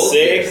some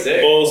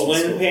sick Bulls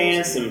wind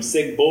pants, some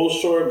sick Bulls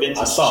short vintage.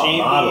 I saw a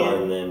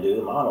model in them, dude.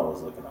 The model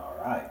was looking all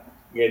right.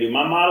 Yeah, dude.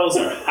 My models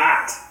are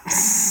hot.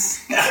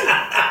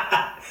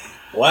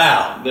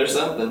 Wow. There's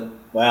something.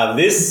 Wow,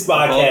 this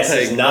podcast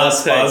is not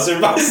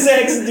sponsored by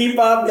Zach's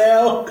Depop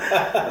now.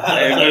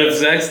 But if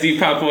Zach's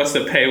Depop wants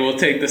to pay, we'll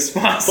take the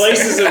sponsor.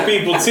 Places of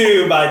People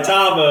 2 by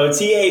Tavo,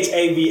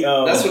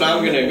 Thabo. That's what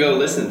I'm going to go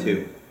listen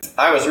to.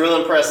 I was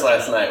real impressed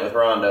last night with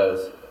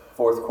Rondo's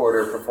fourth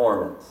quarter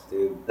performance.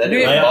 Dude, that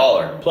dude was a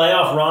baller.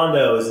 Playoff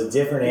Rondo is a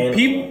different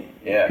animal.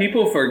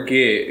 People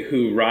forget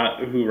who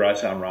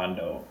Rajon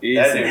Rondo is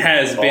and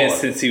has been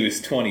since he was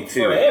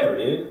 22. Forever,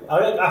 dude.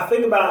 I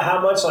think about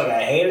how much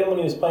I hated him when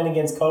he was playing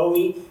against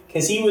Kobe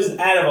because he was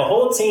out of a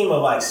whole team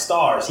of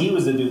stars. He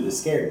was the dude that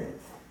scared me.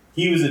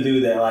 He was the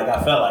dude that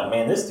I felt like,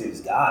 man, this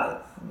dude's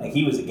got it.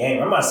 He was a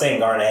gamer. I'm not saying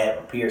Garnett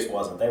or Pierce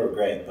wasn't. They were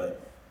great,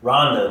 but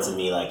Rondo to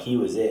me, he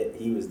was it.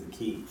 He was the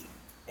key.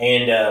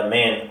 And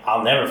man,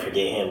 I'll never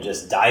forget him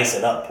just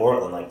dicing up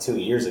Portland 2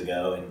 years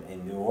ago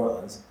in New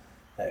Orleans.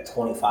 That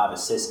 25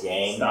 assist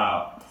game.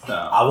 Stop.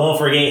 I won't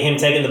forget him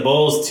taking the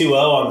Bulls 2-0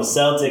 on the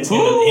Celtics,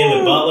 him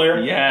and Butler,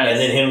 and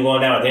then him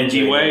going down with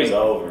injury when it was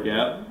over.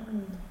 Yeah,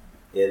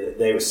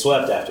 they were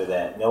swept after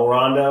that. No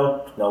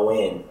Rondo, no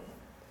win.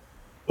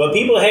 But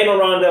people hate on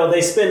Rondo.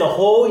 They spend the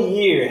whole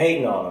year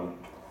hating on him.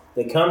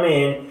 They come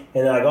in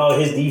and they're like, oh,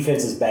 his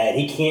defense is bad.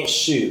 He can't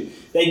shoot.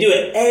 They do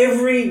it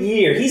every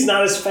year. He's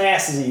not as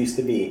fast as he used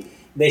to be.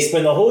 They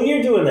spend the whole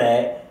year doing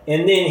that.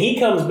 And then he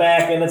comes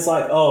back and it's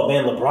like, oh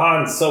man,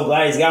 LeBron's so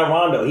glad he's got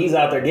Rondo. He's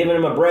out there giving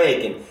him a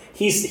break and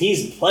he's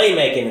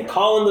playmaking and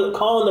calling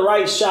the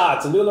right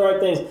shots and doing the right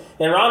things.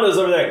 And Rondo's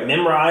over there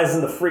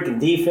memorizing the freaking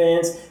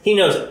defense. He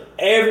knows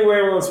everywhere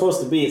everyone's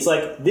supposed to be. It's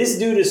like this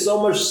dude is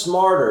so much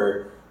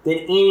smarter than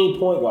any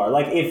point guard.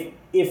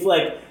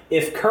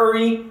 If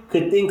Curry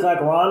could think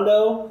like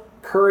Rondo,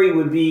 Curry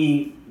would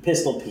be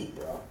Pistol Pete,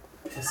 bro.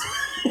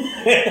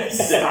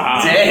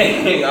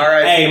 Dang! All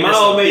right. Hey, my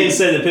old man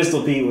said that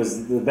Pistol Pete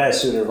was the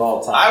best shooter of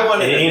all time. I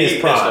wanted to be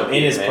his prime. Pistol Pete,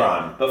 in his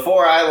prime.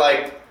 Before I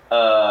liked,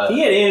 he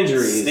had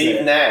injuries.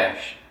 Steve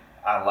Nash.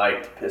 I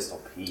liked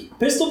Pistol Pete.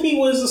 Pistol Pete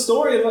was the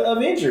story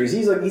of injuries.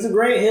 He's a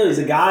great hill. He's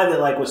a guy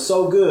that was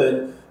so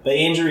good, but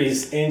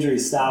injuries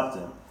stopped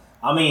him.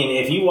 I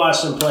mean, if you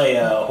watch him play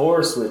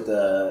horse with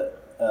the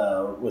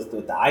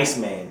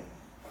Iceman,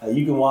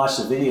 you can watch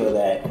the video of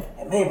that.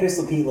 And man,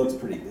 Pistol Pete looks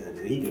pretty good.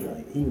 He can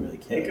really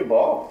kill. He could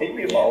ball. He could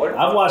be a baller.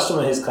 I've watched some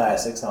of his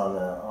classics on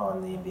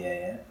the NBA.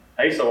 Yeah.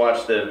 I used to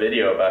watch the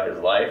video about his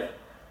life.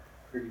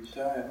 Pretty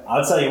shy.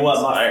 I'll tell you what,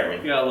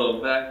 you got a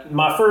little back.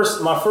 My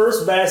first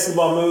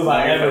basketball move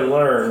I ever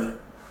learned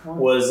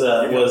was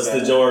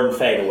the Jordan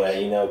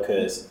fadeaway.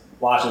 Because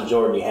watching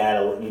Jordan,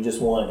 you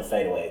just wanted to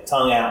fade away,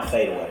 tongue out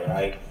fadeaway,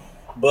 right?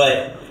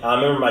 But I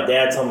remember my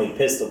dad told me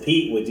Pistol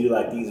Pete would do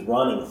these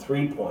running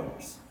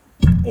 3-pointers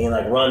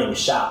and running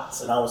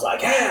shots, and I was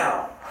like,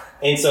 how?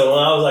 And so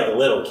when I was a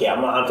little kid,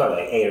 I'm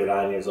talking 8 or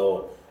 9 years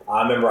old,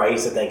 I remember I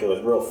used to think it was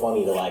real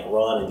funny to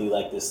run and do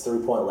this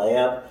 3-point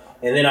layup.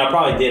 And then I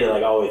probably did it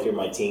all the way through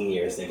my teen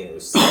years thinking it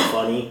was so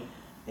funny.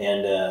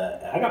 And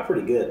I got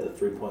pretty good at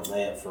the 3-point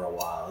layup for a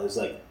while. It was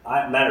like,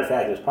 matter of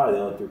fact, it was probably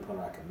the only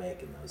 3-pointer I could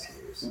make in those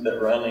years. The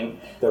running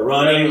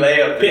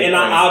layup. And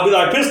I'll be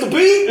like, Pistol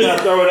Pete! And I'll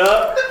throw it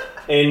up.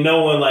 And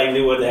no one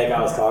knew what the heck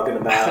I was talking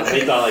about.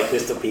 They thought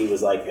Pistol Pete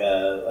was like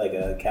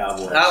a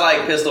cowboy. I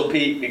like Pistol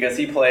Pete because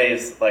he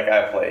plays like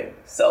I play,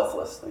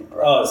 selflessly,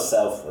 bro. Oh,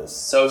 selfless.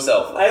 So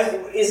selfless.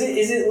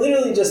 Is it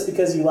literally just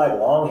because you like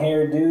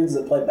long-haired dudes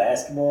that play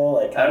basketball?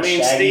 Like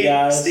shaggy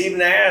guys? Steve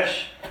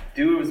Nash,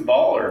 dude was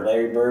baller.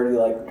 Larry Bird, you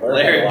like Bird?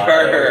 Larry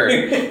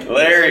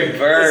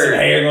Bird. Some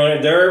hair going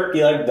to Dirk.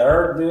 You like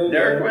Dirk, dude?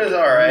 Dirk was all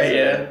right,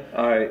 yeah.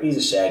 All right. He's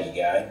a shaggy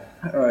guy.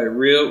 All right,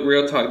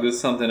 real talk. This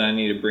is something I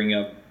need to bring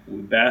up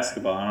with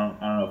basketball. I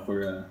don't know if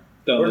we're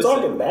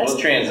talking basketball. We'll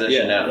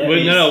transition now. Yeah.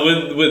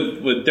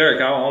 With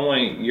Dirk, I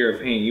want your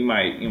opinion. You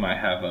might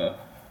have a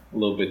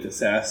little bit to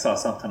say. I saw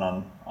something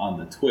on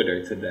the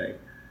Twitter today.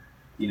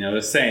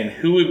 It's saying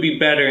who would be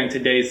better in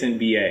today's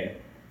NBA,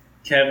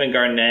 Kevin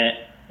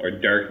Garnett or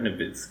Dirk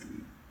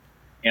Nowitzki?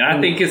 And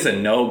I think it's a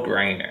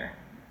no-brainer.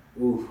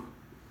 Ooh.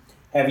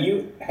 Have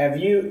you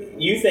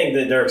think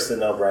that Dirk's the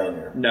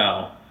no-brainer?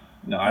 No,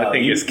 I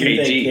think it's KG.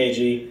 You think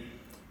KG?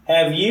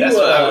 Have you? That's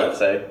what I would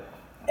say.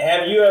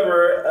 Have you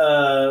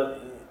ever?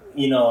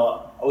 We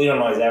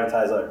don't always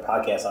advertise our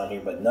podcasts on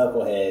here, but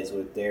Knuckleheads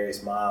with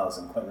Darius Miles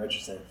and Quentin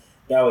Richardson,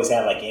 they always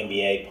have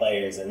NBA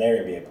players, and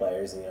they're NBA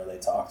players, and they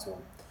talk to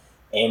them,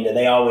 and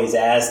they always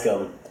ask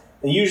them.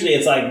 And usually,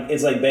 it's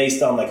like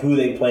based on who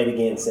they played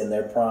against in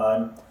their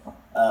prime.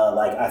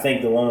 I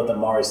think the one with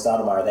Amar'e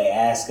Stoudemire, they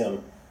ask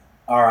them,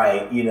 all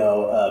right,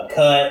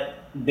 cut,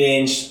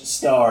 bench,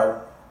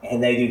 start.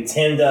 And they do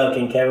Tim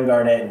Duncan, Kevin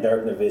Garnett, and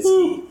Dirk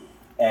Nowitzki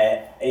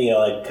at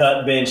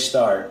cut, bench,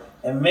 start.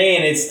 And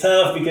man, it's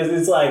tough because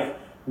it's you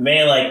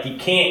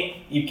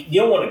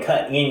don't want to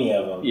cut any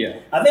of them. Yeah.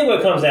 I think what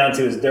it comes down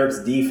to is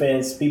Dirk's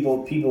defense.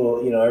 People,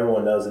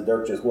 everyone knows that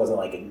Dirk just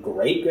wasn't a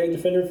great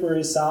defender for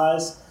his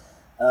size.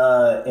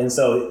 And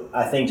so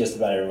I think just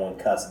about everyone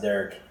cuts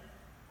Dirk.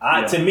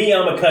 To me,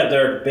 I'm gonna cut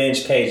Dirk,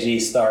 bench KG,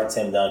 start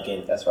Tim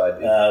Duncan. That's what I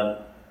do.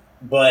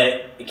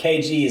 But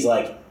KG is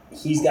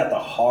he's got the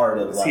heart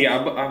of See,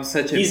 I'm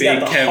such a big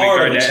Kevin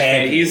Garnett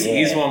fan.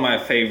 He's one of my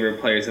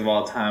favorite players of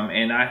all time,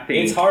 and I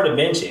think it's hard to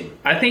bench him.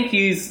 I think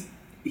he's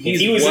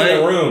if he was in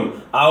the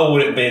room, I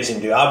wouldn't bench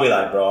him, dude. I'll be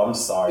like, bro, I'm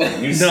sorry.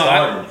 You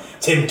starting.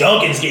 Tim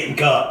Duncan's getting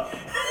cut.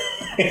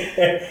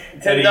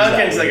 Tim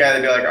Duncan's the guy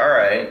that'd be like, all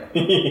right.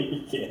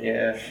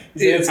 Yeah.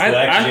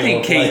 I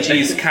think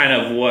KG's kind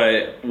of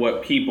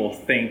what people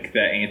think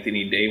that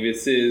Anthony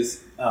Davis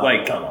is.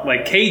 Like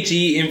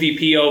KG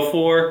MVP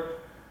 04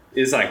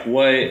 is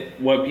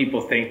what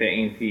people think that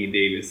Anthony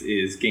Davis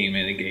is game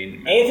in and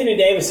game out. Anthony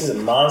Davis is a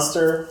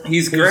monster.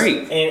 He's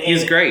great.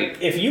 He's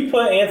great. If you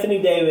put Anthony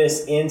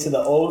Davis into the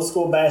old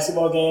school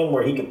basketball game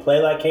where he could play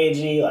like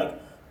KG,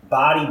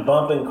 body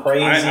bumping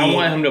crazy, I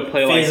want him to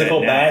play physical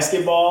like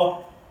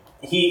basketball.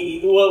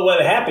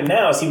 What happened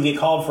now is he would get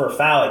called for a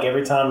foul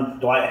every time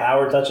Dwight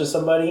Howard touches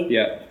somebody.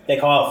 Yeah, they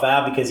call a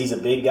foul because he's a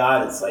big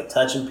guy that's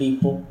touching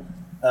people.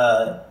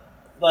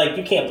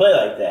 You can't play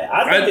like that.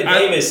 I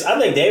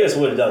think Davis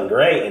would have done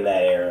great in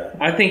that era.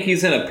 I think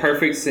he's in a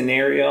perfect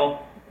scenario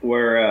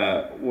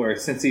where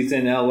since he's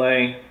in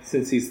LA,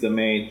 since he's the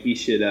main,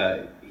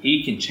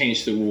 he can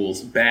change the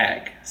rules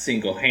back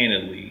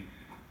single-handedly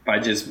by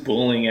just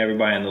bullying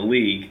everybody in the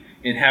league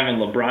and having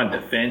LeBron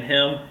defend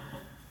him,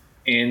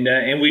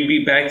 and we'd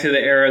be back to the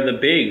era of the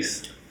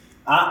bigs.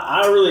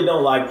 I really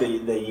don't like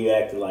that you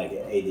acted like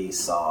AD's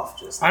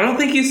soft. I don't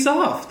think he's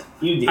soft.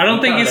 You did. I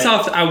don't think he's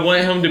soft. I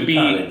want him to be.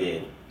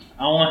 Did.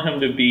 I want him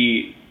to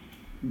be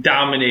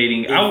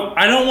dominating.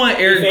 I don't want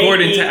Eric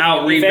Gordon to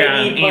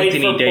out-rebound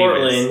Anthony Davis.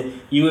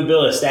 Portland, you would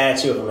build a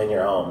statue of him in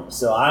your home.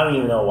 So I don't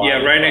even know why.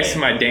 Yeah, right next to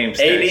my Dame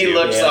statue. AD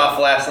looked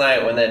soft last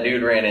night when that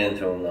dude ran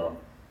into him, though.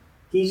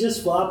 He's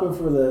just flopping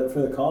for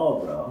the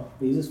call, bro.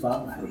 He's just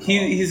flopping for the call.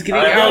 He's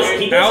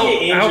getting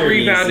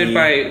out-rebounded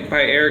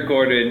by Eric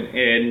Gordon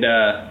and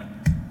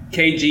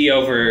KG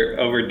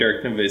over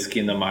Dirk Nowitzki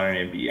in the modern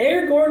NBA.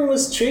 Eric Gordon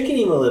was tricking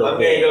him a little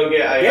bit. I'm going to go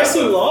get Ayapa. Guess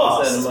who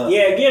lost?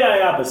 Yeah, get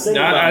Ayapa.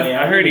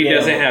 I heard he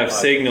doesn't have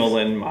signal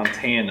in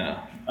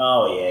Montana.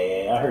 Oh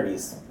yeah. I heard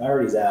he's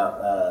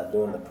out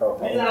doing the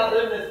propane. He's out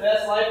living his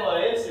best life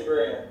on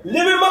Instagram.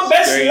 Living my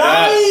best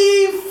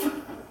life.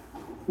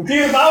 Dude,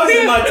 if I was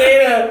in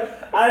Montana,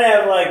 I'd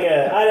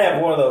have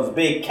one of those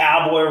big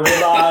cowboy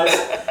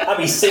ribeyes. I'd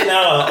be sitting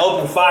out on an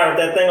open fire with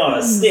that thing on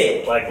a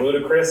stick. Like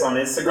Ludacris on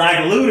Instagram. Like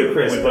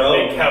Ludacris, bro.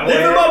 Living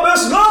my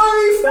best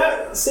life.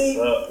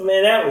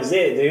 Man, that was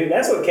it, dude.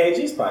 That's what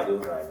KG's probably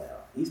doing right now.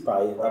 He's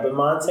probably up in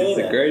Montana. He's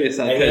the greatest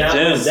hanging out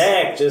with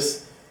Zach.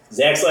 Zach's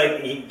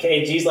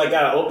KG's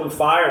got an open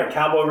fire and a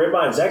cowboy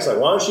ribeye, and Zach's like,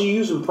 why don't you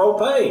use some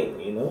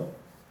propane?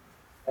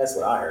 That's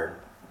what I heard.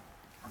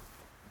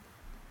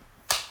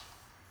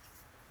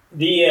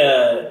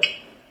 The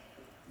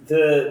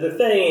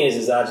thing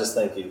is I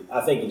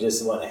think you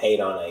just want to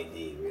hate on AD,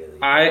 really.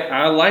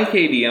 I like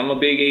AD. I'm a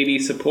big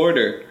AD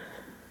supporter.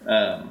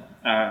 I'm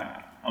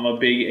a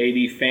big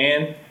AD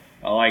fan,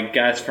 I like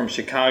guys from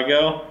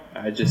Chicago.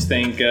 I just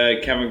think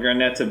Kevin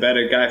Garnett's a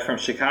better guy from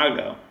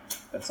Chicago.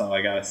 That's all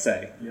I gotta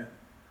say. Yeah.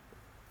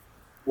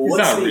 Well, he's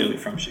not really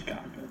from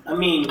Chicago. I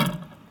mean,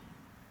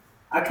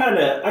 I kind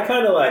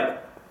of like.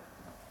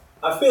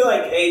 I feel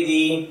like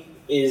AD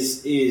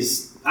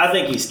is. I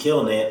think he's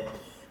killing it.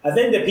 I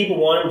think that people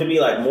want him to be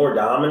like more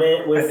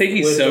dominant. I think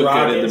he's so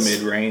good in the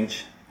mid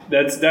range.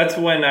 That's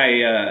when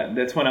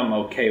I'm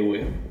okay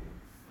with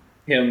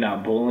him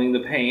not bullying the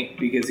paint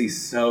because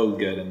he's so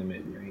good in the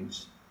mid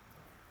range.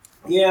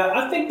 Yeah,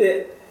 I think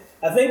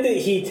that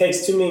he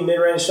takes too many mid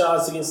range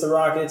shots against the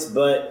Rockets,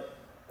 but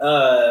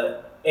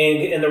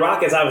and the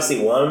Rockets obviously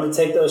want him to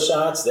take those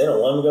shots. They don't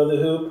want him to go to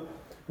the hoop.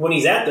 When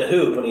he's at the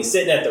hoop, when he's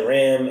sitting at the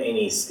rim and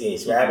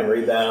he's grabbing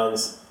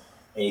rebounds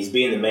and he's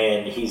being the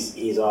man,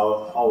 he's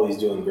always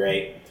doing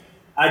great.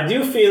 I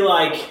do feel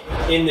like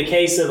in the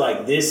case of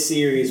like this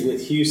series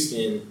with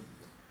Houston,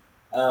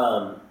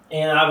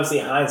 and obviously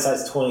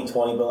hindsight's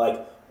 20/20, but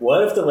like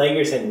what if the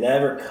Lakers had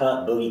never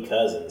cut Boogie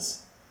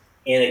Cousins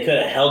and they could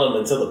have held him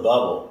until the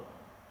bubble,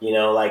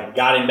 like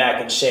got him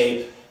back in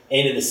shape.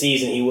 End of the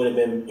season, he would have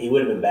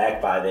been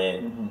back by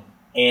then,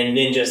 and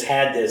then just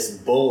had this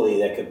bully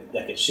that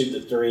could shoot the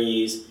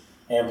threes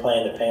and play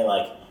in the paint.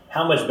 Like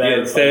how much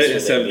better?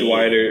 Instead of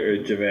Dwight or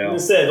JaVale.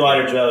 Instead of Dwight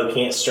or JaVale, who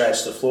can't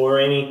stretch the floor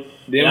any.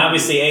 And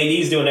obviously,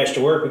 AD's doing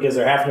extra work because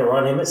they're having to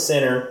run him at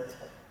center.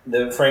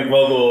 The Frank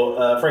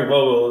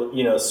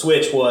Vogel,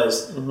 switch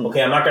was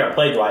okay. I'm not going to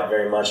play Dwight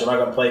very much. I'm not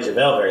going to play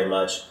JaVale very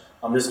much.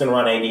 I'm just going to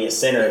run AD at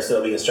center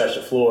so we can stretch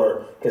the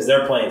floor because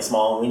they're playing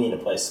small and we need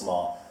to play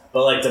small.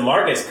 But like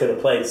DeMarcus could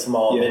have played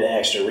small, been an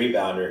extra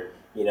rebounder,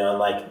 and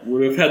like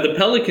would have had the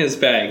Pelicans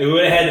back. We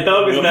would have had the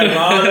Pelicans back.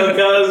 Rondo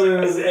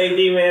Cousins, AD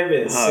man,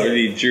 been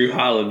sick. Drew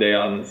Holiday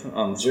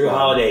on Drew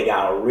Holiday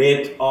got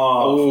ripped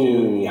off.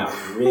 Dude, he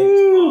got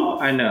ripped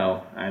off. I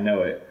know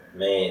it.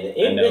 Man,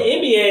 the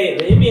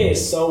NBA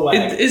is so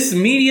whack. It's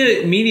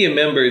media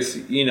members,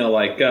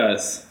 like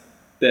us.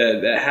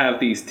 That have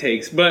these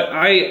takes, but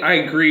I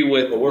agree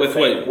with what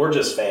we're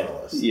just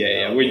fanalists.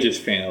 Yeah, we're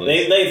just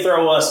fanalists. They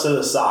throw us to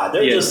the side.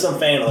 They're just some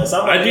fanalists.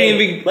 I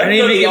didn't even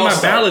get my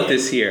ballot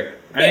this year.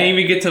 I didn't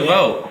even get to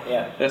vote.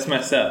 Yeah, that's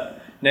messed up.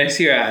 Next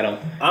year, Adam.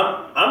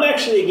 I'm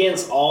actually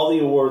against all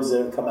the awards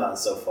that have come out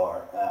so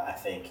far. I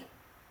think.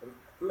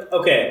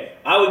 Okay,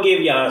 I would give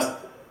Giannis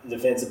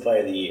Defensive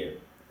Player of the Year.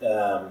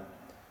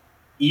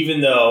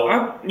 Even though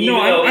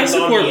I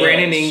support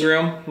Brandon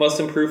Ingram, Most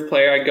Improved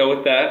Player. I go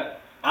with that.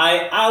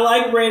 I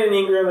like Brandon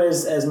Ingram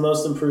as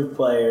most improved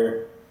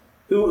player.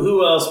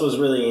 Who else was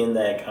really in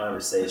that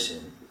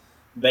conversation?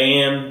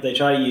 Bam. They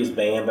try to use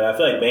Bam, but I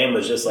feel like Bam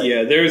was just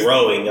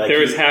growing. There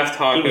was half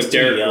talk of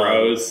Derrick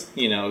Rose.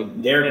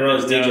 Derrick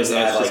Rose did just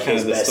have like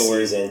his best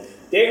season.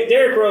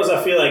 Derrick Rose,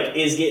 I feel like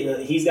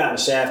he's gotten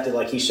shafted.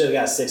 Like he should have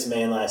got 6th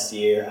man last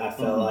year. I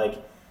felt like,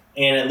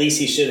 and at least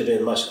he should have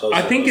been much closer.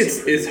 I think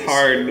it's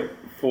hard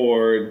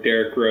for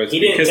Derrick Rose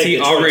because he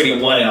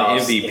already won an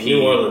MVP. And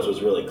New Orleans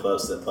was really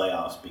close to the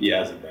playoffs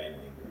because of Brandon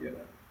Ingram.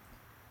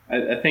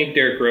 I think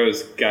Derrick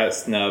Rose got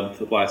snubbed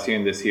last year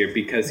and this year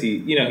because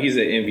he's an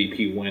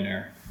MVP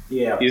winner.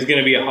 Yeah, he's going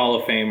to be a Hall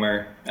of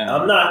Famer.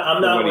 I'm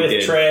not with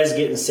Trez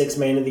getting 6th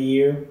man of the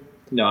year.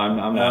 No, I'm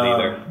not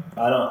either.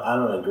 I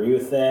don't agree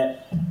with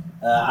that.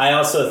 I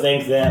also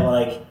think that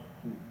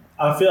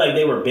I feel like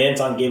they were bent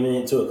on giving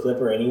it to a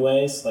Clipper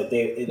anyways. Like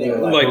they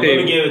were like we're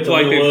going to give it to Lou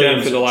they've Williams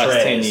done for the last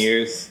Trez. 10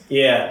 years.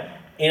 Yeah,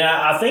 and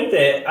I think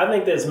that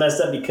it's messed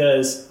up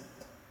because,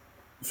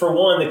 for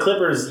one, the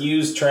Clippers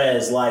use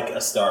Trez like a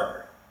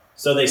starter.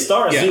 So they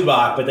start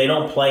Zubac, but they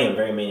don't play him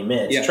very many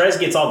minutes. Yeah. Trez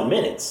gets all the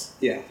minutes.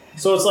 Yeah.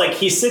 So it's like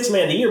he's 6th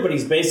man of the year, but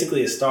he's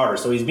basically a starter.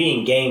 So he's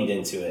being gamed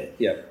into it.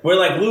 Yeah. Where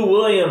Lou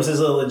Williams is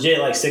a legit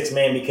 6th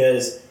man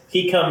because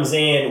he comes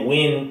in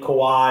when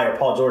Kawhi or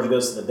Paul George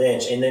goes to the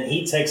bench, and then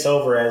he takes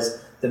over as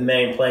the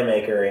main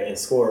playmaker and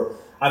scorer.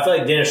 I feel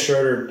like Dennis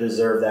Schroeder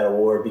deserved that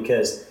award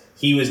because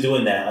he was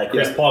doing that.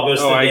 Chris Paul goes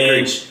to the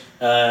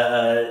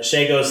bench,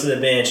 Shea goes to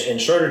the bench, and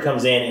Schroeder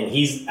comes in, and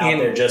he's out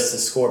there just to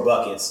score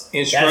buckets.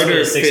 And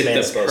Schroeder fit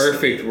the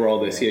perfect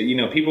role this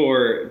year.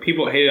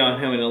 People hated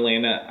on him in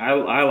Atlanta.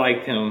 I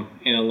liked him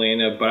in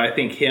Atlanta, but I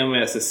think him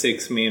as a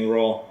 6-man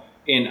role,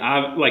 and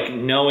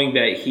knowing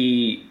that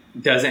he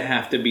doesn't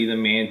have to be the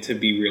man to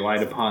be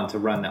relied upon to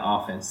run the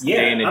offense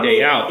day in and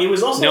day out. It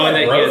was also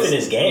growth in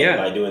his game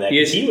by doing that.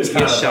 He was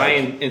shy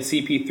in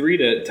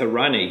CP3 to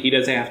run it. He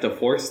doesn't have to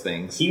force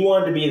things. He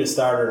wanted to be the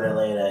starter in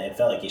Atlanta and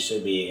felt like he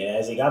should be. And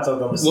as he got to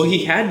Oklahoma City,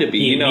 he had to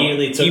be. He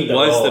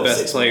was the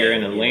best player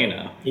in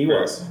Atlanta. He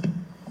was.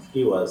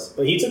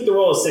 But he took the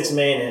role of 6th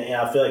man, and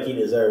I feel like he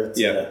deserved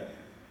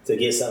to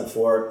get something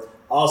for it.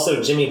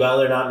 Also, Jimmy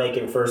Butler not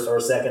making 1st or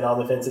 2nd on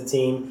the defensive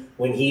team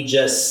when he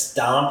just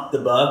stomped the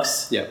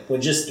Bucks. Yeah.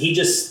 He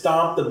just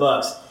stomped the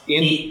Bucks.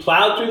 He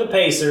plowed through the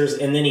Pacers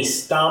and then he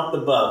stomped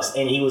the Bucks,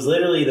 and he was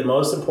literally the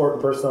most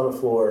important person on the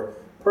floor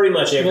pretty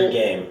much every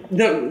game.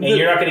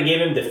 You're not going to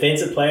give him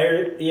defensive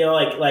player. You're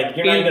not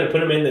going to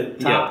put him in the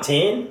top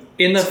 10.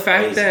 In the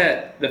fact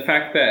that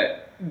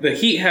the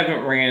Heat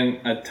haven't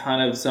ran a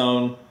ton of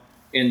zone.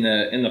 in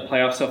the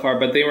playoffs so far,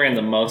 but they ran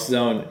the most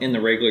zone in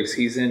the regular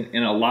season,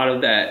 and a lot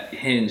of that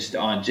hinged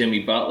on Jimmy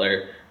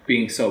Butler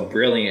being so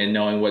brilliant and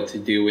knowing what to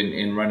do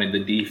and running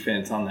the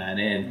defense on that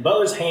end.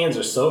 Butler's hands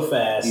are so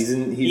fast. He's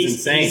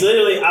insane. He's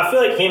literally, I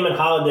feel like him and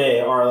Holiday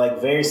are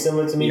like very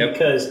similar to me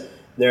because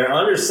they're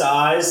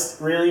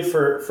undersized really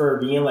for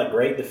being like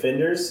great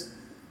defenders.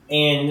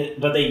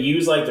 But they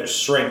use like their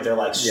strength. They're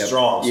like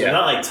strong. So they're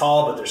not like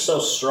tall, but they're so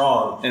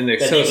strong. And they're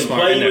so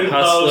smart. And they're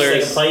hustlers.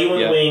 They can play you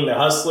in the wing. They're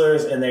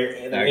hustlers, and their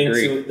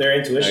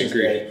intuition's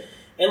great.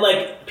 And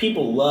like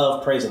people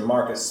love praising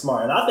Marcus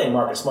Smart, and I think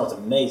Marcus Smart's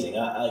amazing.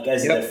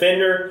 As a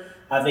defender,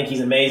 I think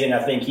he's amazing.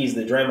 I think he's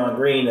the Draymond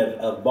Green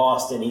of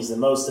Boston. He's the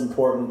most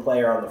important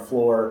player on the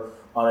floor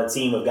on a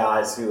team of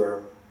guys who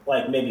are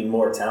like maybe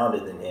more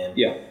talented than him.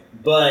 Yeah.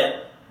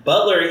 But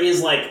Butler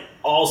is like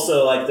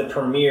also like the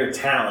premier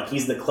talent.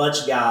 He's the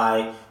clutch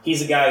guy.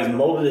 He's the guy who's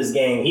molded his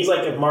game. He's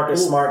like if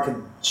Marcus Smart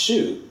could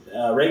shoot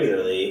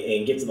regularly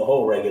and get to the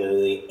hole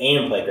regularly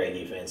and play great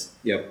defense.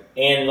 Yep.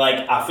 And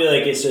like I feel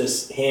like it's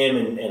just him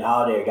and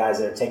Holiday are guys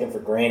that are taken for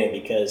granted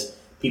because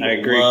people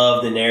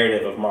love the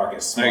narrative of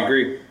Marcus Smart. I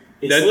agree.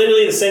 It's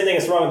literally the same thing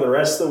that's wrong with the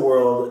rest of the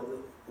world.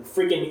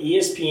 Freaking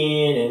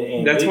ESPN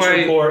and Bleacher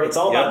Report. It's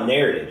all about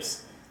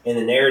narratives, and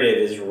the narrative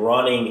is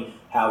running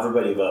how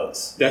everybody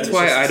votes. That's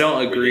why I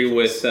don't agree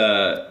with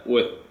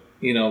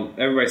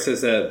everybody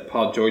says that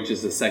Paul George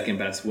is the second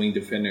best wing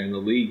defender in the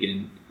league,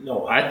 and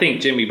I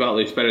think Jimmy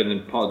Butler's better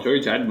than Paul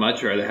George. I'd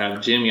much rather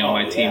have Jimmy on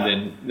my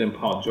team than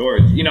Paul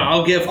George.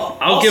 I'll give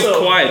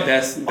Kawhi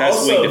best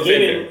wing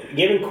defender.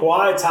 Giving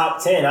Kawhi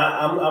top 10,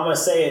 I'm gonna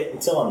say it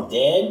until I'm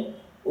dead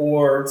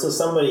or until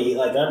somebody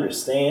like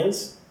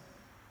understands.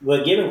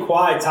 But giving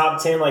Kawhi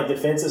top 10 like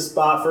defensive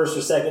spot, first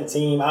or second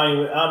team, I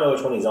don't know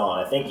which one he's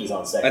on. I think he's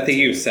on second. I think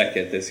he was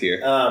second this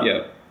year.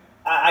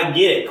 I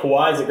get it.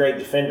 Kawhi's a great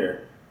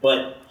defender,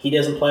 but he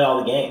doesn't play all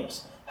the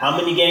games. How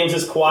many games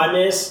does Kawhi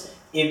miss?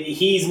 If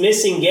he's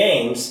missing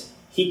games,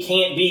 he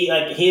can't be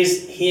like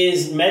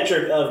his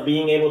metric of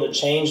being able to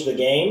change the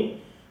game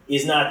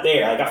is not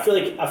there. Like I feel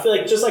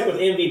like just like with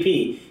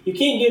MVP, you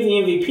can't give the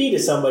MVP to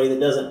somebody that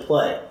doesn't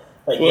play.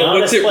 Like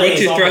what's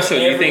your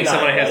threshold? You think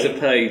someone has to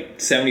play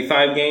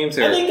 75 games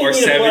or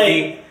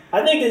 70?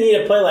 I think they need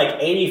to play like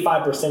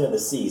 85% of the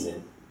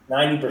season,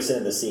 90%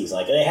 of the season.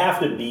 Like they have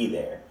to be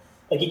there.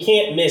 Like you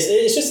can't miss.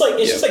 It's just like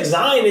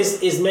Zion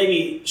is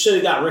maybe should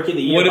have got Rookie of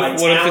the Year by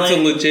talent. What if it's a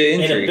legit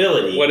injury? And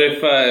ability?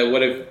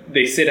 What if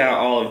they sit out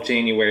all of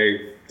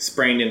January,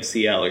 sprained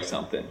MCL or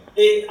something?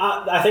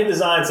 I think the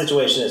Zion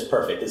situation is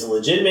perfect. It's a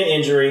legitimate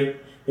injury.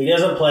 He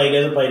doesn't play.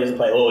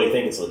 Oh, we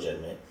think it's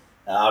legitimate.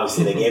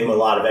 Obviously, they gave him a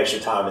lot of extra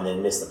time and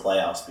then missed the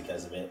playoffs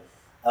because of it.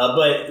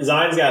 But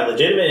Zion's got a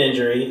legitimate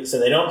injury, so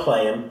they don't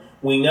play him.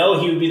 We know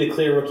he would be the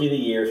clear Rookie of the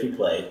Year if he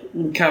played.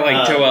 Kind of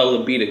like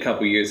Joel Embiid a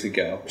couple years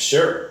ago.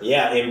 Sure,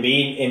 yeah.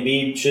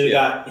 Embiid should have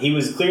got – he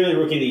was clearly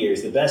Rookie of the Year.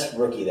 He's the best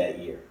rookie that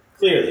year,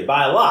 clearly,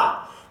 by a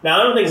lot. Now,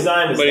 I don't think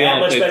Zion was that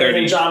much better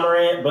than Ja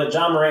Morant, but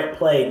Ja Morant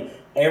played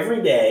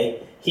every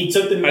day. He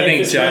took the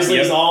Memphis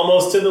Grizzlies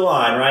almost to the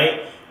line,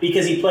 right?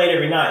 Because he played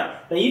every night.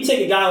 Now, you take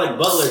a guy like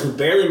Butler who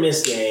barely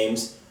missed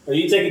games, or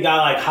you take a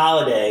guy like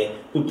Holiday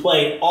who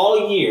played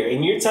all year,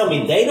 and you're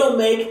telling me they don't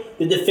make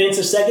the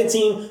defensive second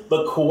team,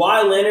 but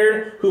Kawhi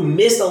Leonard, who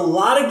missed a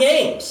lot of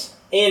games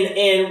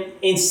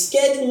and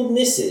scheduled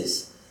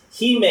misses,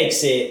 he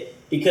makes it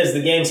because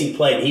the games he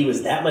played, he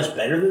was that much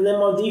better than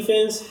them on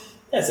defense?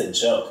 That's a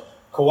joke.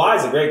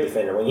 Kawhi's a great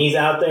defender. When he's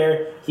out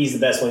there, he's the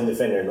best wing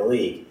defender in the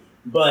league.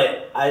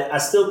 But I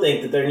still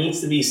think that there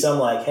needs to be some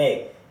like,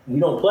 hey, you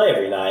don't play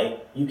every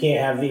night, you can't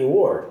have the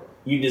award.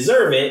 You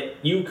deserve it.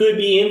 You could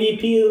be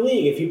MVP of the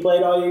league if you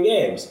played all your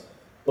games.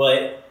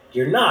 But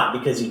you're not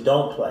because you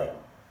don't play.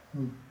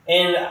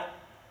 And,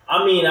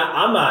 I mean,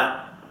 I'm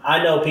not –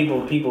 I know people,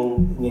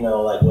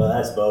 like, well,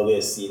 that's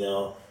bogus,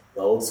 the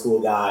old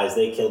school guys,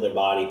 they killed their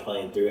body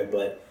playing through it.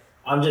 But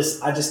I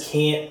just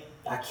can't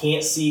 – I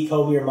can't see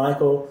Kobe or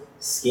Michael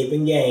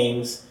skipping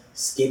games,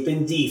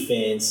 skipping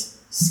defense,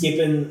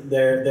 skipping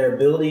their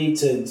ability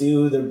to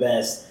do their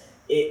best.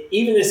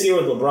 Even this year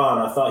with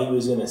LeBron, I thought he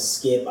was going to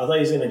skip. I thought he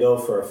was going to go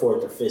for a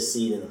 4th or 5th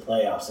seed in the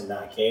playoffs and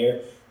not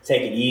care.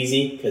 Take it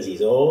easy because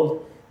he's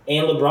old.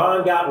 And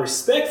LeBron got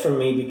respect from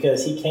me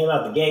because he came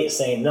out the gate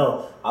saying,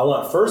 no, I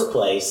want first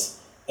place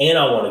and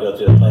I want to go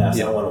to the playoffs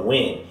and I want to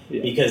win.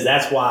 Yeah. Because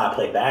that's why I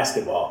play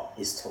basketball,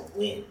 is to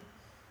win.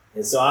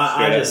 And so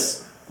I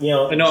just,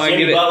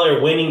 Jimmy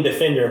Butler, winning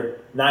defender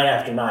night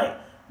after night,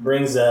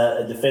 brings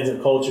a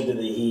defensive culture to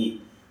the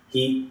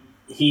Heat.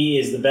 He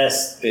is the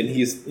best, and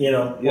he's one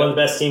of the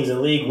best teams in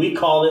the league. We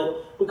called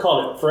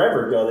it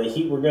forever ago. The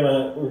Heat were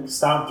gonna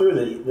stomp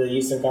through the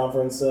Eastern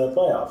Conference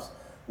playoffs.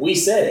 We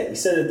said it. We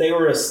said that they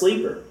were a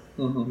sleeper.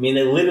 Mm-hmm. I mean,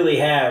 they literally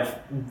have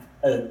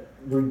a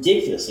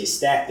ridiculously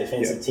stacked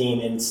defensive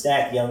team and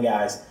stacked young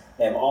guys.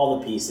 They have all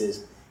the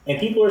pieces, and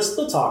people are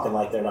still talking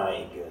like they're not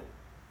any good.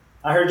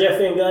 I heard Jeff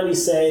Van Gundy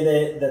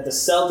say that the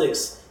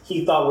Celtics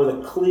he thought were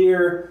had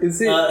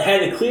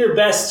the clear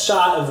best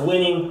shot of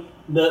winning.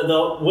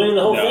 Winning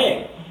the whole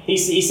thing.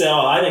 he said,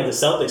 I think the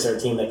Celtics are a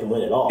team that can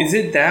win it all. Is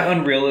it that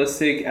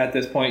unrealistic at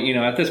this point?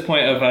 At this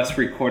point of us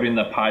recording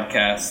the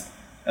podcast,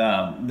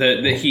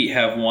 the Heat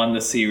have won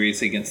the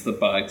series against the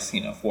Bucks,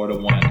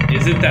 4-1.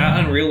 Is it that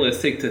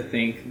unrealistic to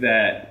think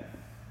that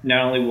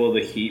not only will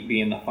the Heat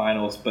be in the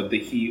finals, but the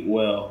Heat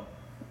will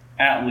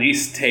at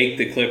least take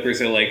the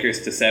Clippers or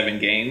Lakers to 7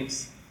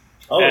 games?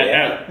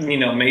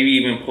 Maybe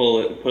even pull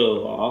it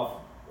off.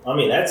 I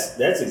mean, that's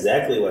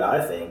exactly what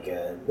I think.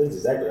 That's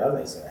exactly what I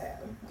think is going to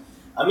happen.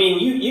 I mean,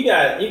 you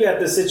got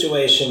the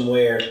situation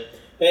where,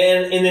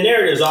 and the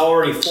narrative's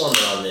already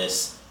forming on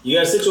this. You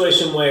got a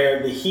situation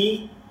where the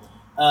Heat,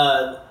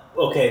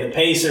 the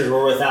Pacers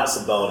were without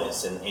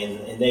Sabonis,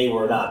 and they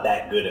were not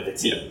that good of a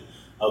team.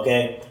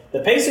 Okay, the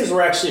Pacers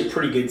were actually a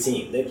pretty good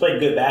team. They played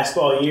good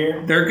basketball all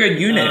year. They're a good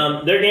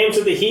unit. Their games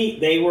with the Heat,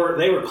 they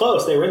were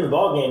close. They were in the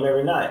ball game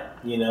every night.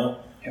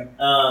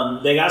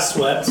 Yep. They got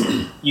swept.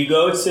 You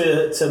go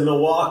to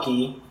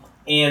Milwaukee,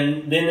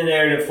 and then the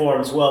narrative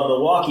forms, well,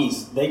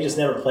 they just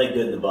never played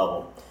good in the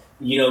bubble.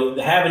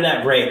 Having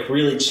that break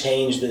really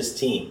changed this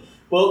team.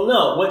 Well,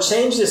 no, what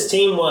changed this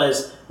team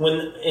was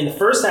when in the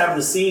first half of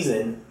the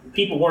season,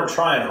 people weren't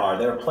trying hard.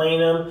 They were playing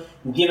them,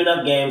 giving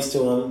up games to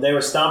them. They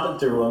were stomping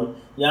through them.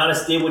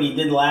 Giannis did what he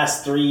did the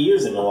last 4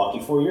 years in Milwaukee,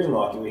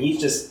 where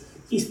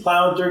he's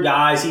plowing through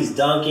guys, he's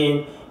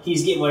dunking,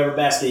 he's getting whatever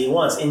basket he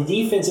wants. And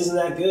defense isn't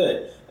that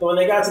good. But when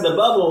they got to the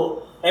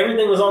bubble,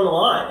 everything was on the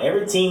line.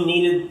 Every team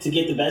needed to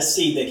get the best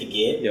seed they could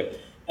get. Yep.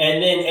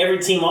 And then every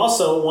team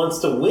also wants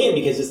to win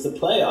because it's the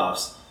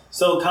playoffs.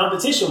 So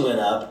competition went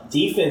up,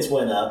 defense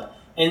went up,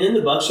 and then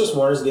the Bucks just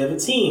weren't as good of a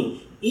team.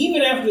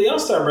 Even after the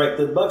All-Star break,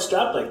 the Bucks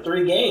dropped like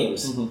 3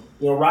 games.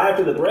 Mm-hmm. Right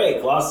after the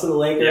break, lost to the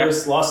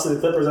Lakers, lost to the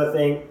Clippers, I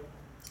think,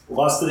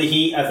 lost to the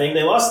Heat. I think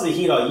they lost to the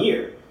Heat all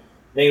year.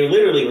 They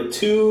literally were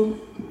 2-6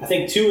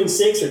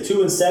 or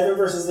 2-7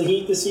 versus the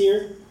Heat this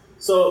year.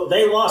 So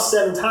they lost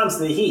 7 times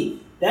to the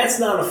Heat. That's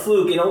not a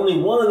fluke. In only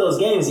one of those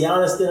games,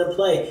 Giannis didn't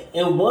play.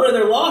 And one of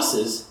their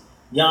losses,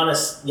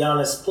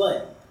 Giannis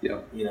played.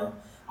 Yeah.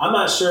 I'm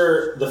not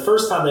sure. The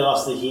first time they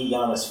lost to the Heat,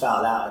 Giannis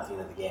fouled out at the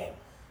end of the game.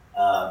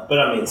 But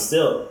I mean,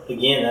 still,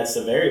 again, that's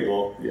the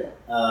variable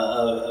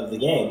of the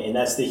game. And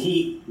that's the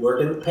Heat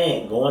working the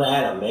paint, going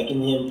at him,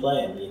 making him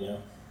play him,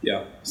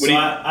 Yeah. So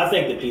I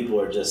think that people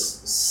are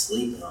just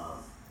sleeping on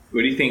him.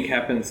 What do you think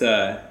happens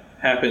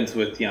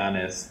with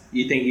Giannis?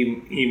 You think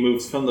he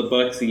moves from the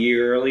Bucks a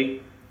year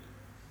early?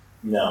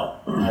 No,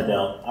 I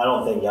don't. I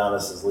don't think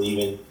Giannis is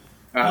leaving.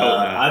 I hope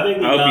not. I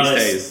think hope he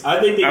stays. I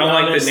think that I don't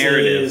Giannis like the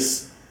narrative.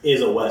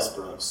 is a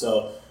Westbrook.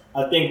 So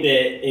I think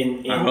that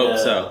I hope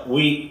so. I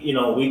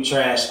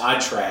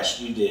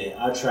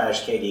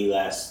trashed KD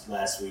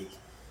last week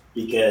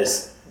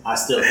because I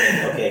still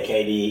think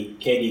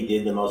KD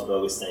did the most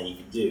bogus thing you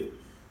could do.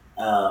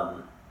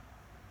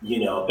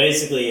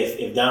 Basically,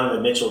 if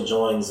Donovan Mitchell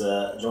joins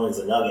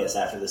the Nuggets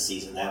after the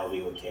season, that would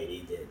be what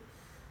KD did.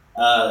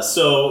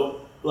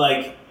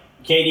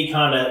 KD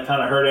kind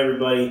of hurt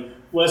everybody.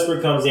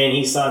 Westbrook comes in,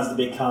 he signs the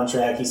big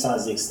contract, he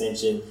signs the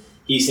extension.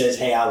 He says,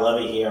 "Hey, I love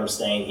it here. I'm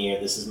staying here.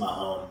 This is my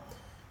home."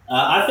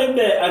 I think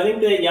that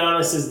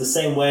Giannis is the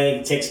same way.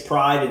 He takes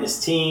pride in his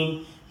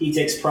team. He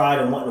takes pride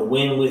in wanting to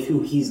win with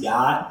who he's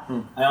got.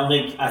 I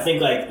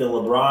think like the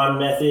LeBron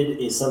method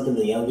is something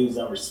the young dudes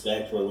don't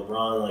respect. Where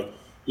LeBron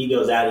he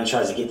goes out, he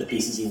tries to get the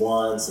pieces he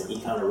wants, and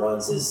he kind of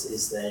runs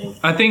his thing.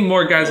 I think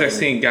more guys are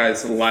seeing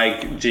guys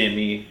like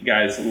Jimmy,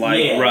 guys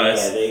like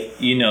Russ. They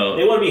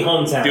want to be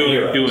hometown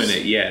heroes. Doing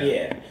it.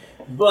 Yeah.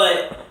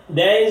 But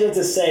that isn't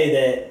to say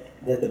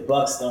that the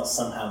Bucks don't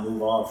somehow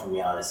move on from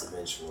Giannis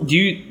eventually.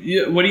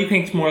 What do you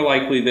think is more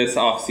likely this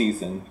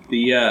offseason?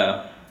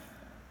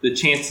 The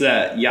chance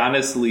that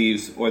Giannis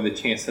leaves or the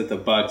chance that the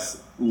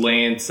Bucks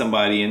land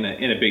somebody in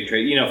a big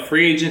trade?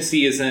 Free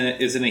agency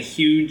isn't a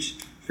huge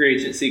free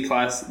agency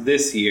class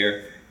this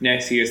year.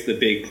 Next year's the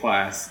big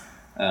class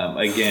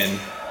again.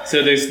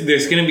 So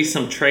there's going to be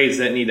some trades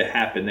that need to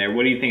happen there.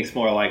 What do you think is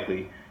more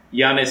likely?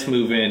 Giannis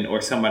moving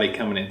or somebody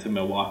coming into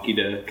Milwaukee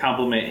to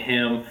complement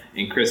him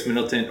and Chris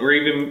Middleton, or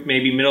even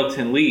maybe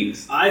Middleton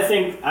leaves? I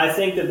think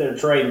that they're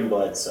trading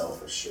Bledsoe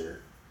for sure.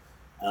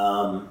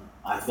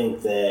 I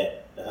think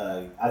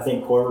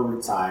Korver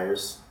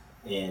retires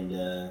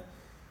and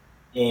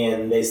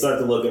they start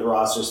to look at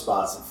roster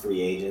spots and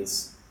free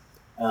agents.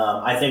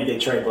 I think they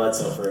trade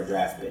Bledsoe for a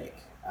draft pick.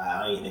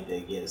 I don't even think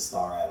they get a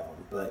star out of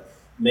him, but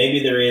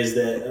maybe there is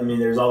that. I mean,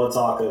 there's all the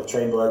talk of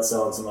trade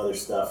Bledsoe and some other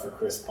stuff for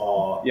Chris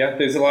Paul. Yeah,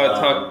 there's a lot of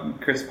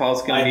talk. Chris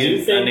Paul's going to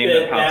be a name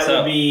that pops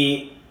up.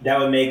 That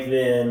would make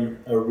them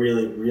a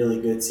really, really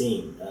good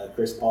team.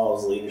 Chris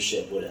Paul's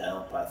leadership would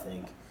help, I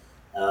think,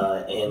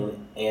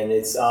 and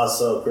it's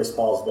also Chris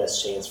Paul's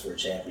best chance for a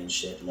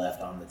championship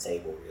left on the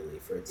table, really,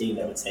 for a team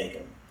that would take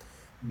him.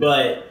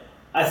 But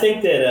I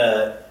think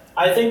that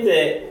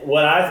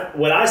what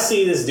I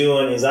see this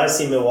doing is I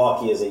see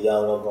Milwaukee as a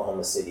young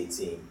Oklahoma City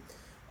team.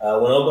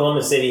 When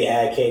Oklahoma City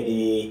had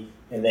KD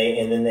and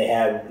then they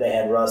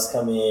had Russ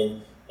come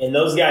in And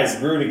those guys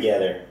grew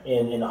together,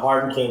 and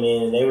Harden came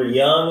in, and they were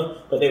young,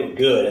 but they were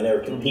good, and they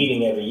were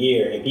competing every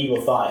year. And people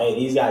thought, hey,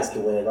 these guys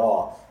can win it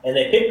all, and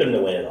they picked them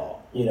to win it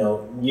all.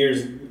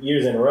 Years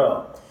in a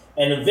row.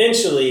 And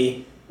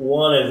eventually,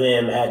 one of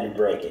them had to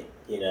break it.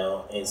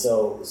 And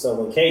so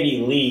when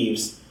KD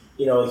leaves,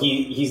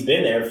 he's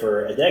been there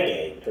for a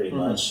decade, pretty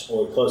much,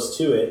 or close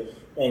to it,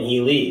 and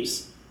he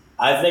leaves.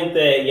 I think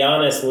that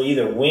Giannis will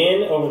either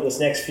win over this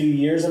next few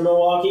years in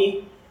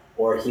Milwaukee,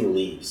 or he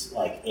leaves,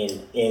 like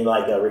in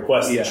like a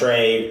requested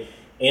trade,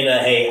 in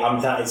a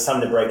it's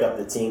time to break up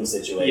the team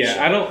situation.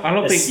 Yeah, I don't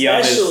think Giannis,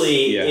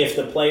 especially if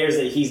the players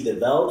that he's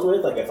developed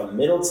with, like if a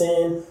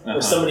Middleton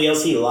or somebody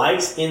else he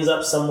likes ends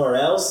up somewhere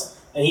else,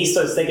 and he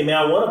starts thinking, man,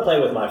 I want to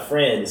play with my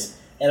friends,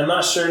 and I'm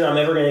not sure I'm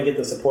ever going to get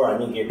the support I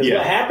need here. Because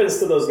what happens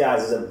to those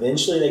guys is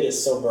eventually they get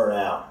so burnt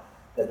out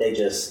that they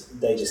just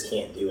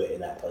can't do it in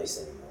that place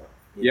anymore.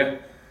 Yeah.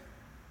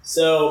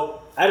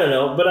 So I don't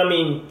know, but I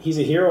mean, he's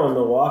a hero in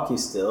Milwaukee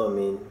still. I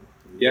mean,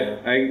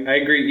 I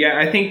agree. Yeah,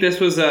 I think this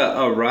was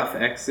a rough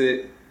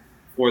exit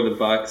for the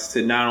Bucks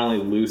to not only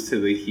lose to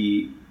the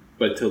Heat,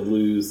 but to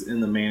lose in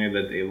the manner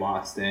that they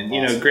lost in.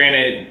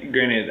 Granted,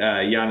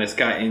 Giannis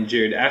got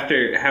injured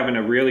after having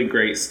a really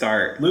great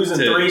start. Losing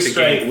 3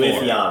 straight with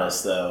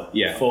Giannis, though.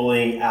 Yeah.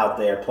 Fully out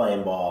there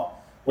playing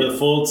ball with a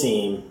full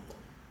team.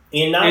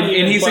 And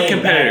he's a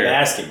competitor.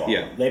 Basketball.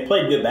 Yeah. They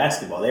played good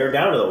basketball. They were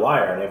down to the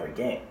wire in every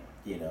game.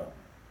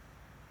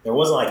 There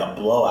wasn't like a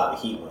blowout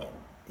Heat win.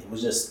 It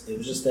was just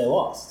they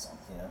lost.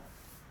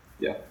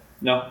 Yeah.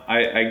 No,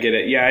 I get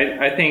it. Yeah,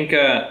 I think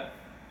I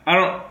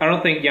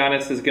don't think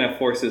Giannis is going to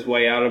force his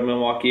way out of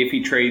Milwaukee. If he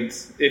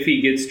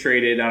gets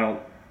traded, I don't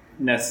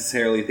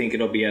necessarily think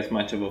it'll be as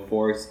much of a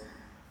force.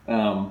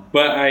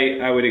 But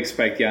I would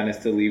expect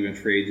Giannis to leave in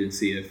free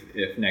agency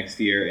if next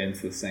year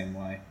ends the same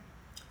way.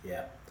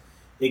 Yeah,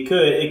 it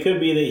could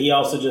be that he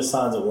also just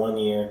signs a 1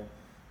 year,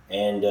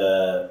 and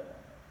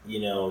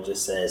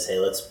just says, hey,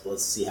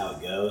 let's see how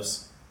it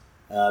goes,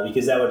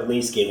 because that would at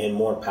least give him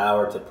more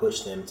power to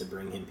push them to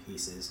bring him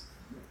pieces.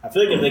 I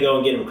feel like if they go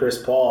and get him Chris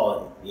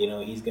Paul,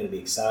 he's going to be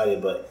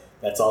excited, but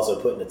that's also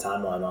putting a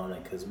timeline on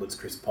it, because what's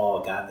Chris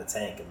Paul got in the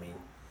tank? I mean,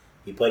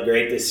 he played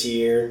great this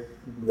year,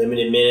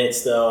 limited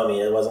minutes though. I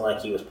mean, it wasn't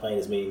like he was playing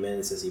as many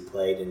minutes as he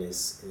played in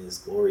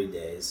his glory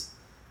days.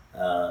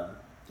 If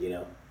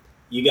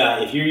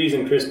you're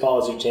using Chris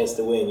Paul as your chance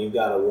to win, you've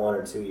got a 1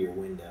 or 2 year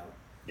window.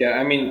 Yeah,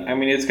 I mean,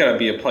 it's got to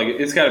be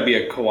it's got to be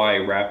a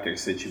Kawhi Raptor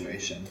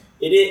situation.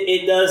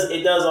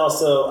 It does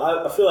also.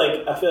 I feel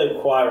like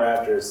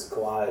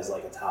Kawhi is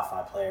like a top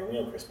 5 player. We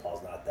know Chris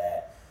Paul's not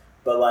that,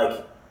 but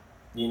I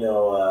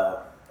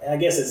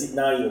guess it's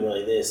not even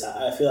really this.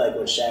 I feel like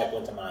when Shaq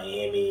went to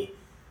Miami,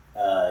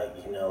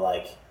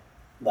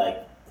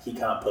 he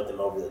kind of put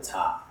them over the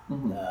top,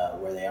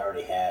 where they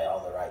already had all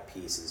the right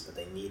pieces, but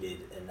they needed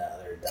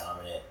another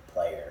dominant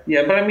player.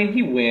 Yeah, but I mean,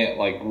 he went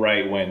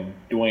right when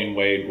Dwayne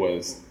Wade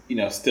was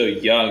still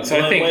young. So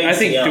I think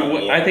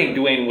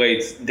Dwayne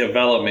Wade's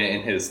development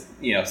in his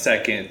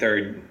second,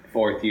 third,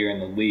 fourth year in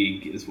the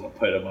league is what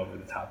put him over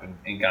the top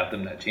and got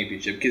them that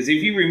championship. Because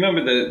if you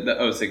remember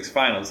the 06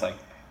 finals,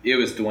 it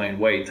was Dwayne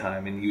Wade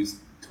time, and he was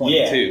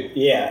 22.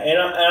 Yeah, and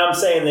I'm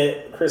saying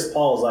that Chris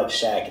Paul is like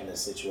Shaq in this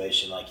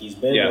situation. Like, he's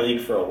been in the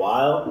league for a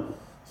while.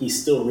 He's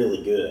still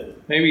really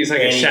good. Maybe he's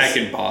like a Shaq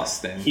in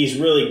Boston. He's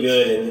really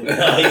good, and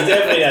no, he's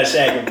definitely not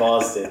Shaq in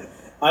Boston.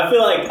 I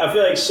feel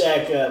like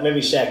Shaq,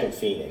 maybe Shaq in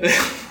Phoenix.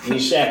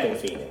 He's Shaq in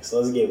Phoenix.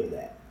 Let's give him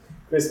that.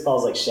 Chris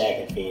Paul's like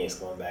Shaq in Phoenix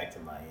going back to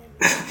Miami.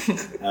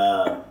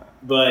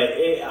 But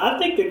I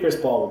think that Chris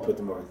Paul would put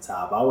them over the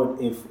top. I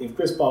would, if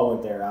Chris Paul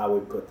went there, I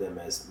would put them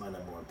as my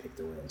number 1 pick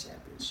to win a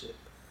championship.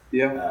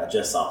 Yeah.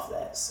 Just off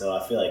that. So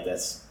I feel like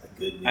that's a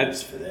good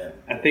news for them.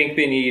 I think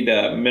they need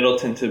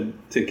Middleton to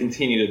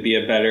continue to be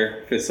a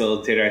better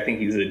facilitator. I think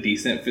he's a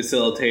decent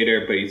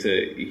facilitator, but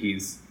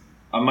he's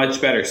a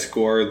much better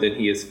scorer than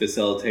he is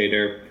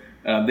facilitator.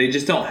 They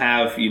just don't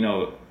have,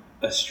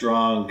 a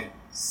strong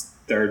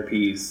third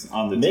piece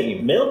on the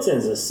team.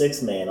 Middleton's a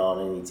 6-man on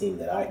any team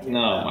that I can.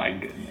 No, my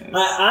goodness.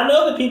 I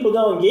know that people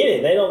don't get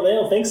it. They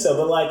don't think so.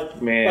 But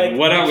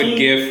what I would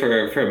give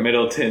for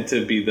Middleton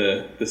to be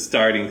the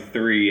starting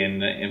 3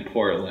 in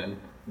Portland.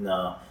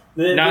 No.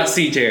 Not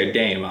CJ or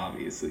Dame,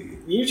 obviously.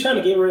 You're trying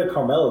to get rid of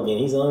Carmelo again.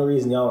 He's the only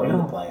reason y'all are in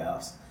the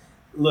playoffs.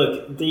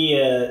 Look,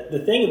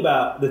 the thing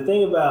about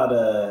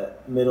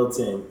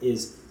Middleton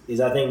is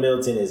I think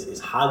Middleton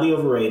is highly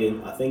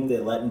overrated. I think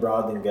that letting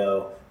Brogdon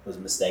go was a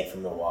mistake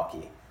from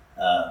Milwaukee.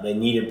 They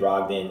needed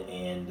Brogdon,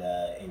 and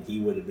he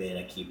would have been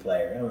a key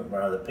player.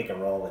 Run the pick and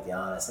roll with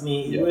Giannis. I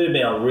mean, it would have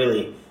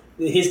been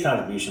his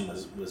contribution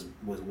was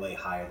way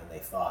higher than they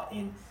thought.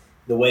 And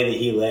the way that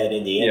he led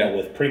Indiana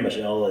with pretty much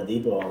an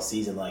Oladipo all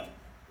season,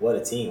 what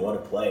a team, what a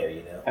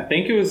player, I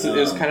think it was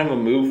kind of a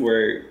move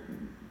where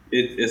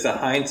it's a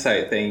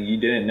hindsight thing. You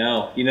didn't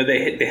know.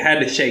 They had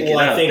to shake it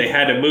up. They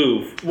had to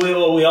move. We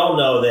all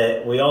know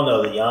that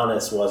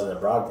Giannis wasn't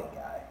a Brogdon guy.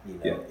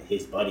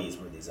 His buddies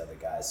were these other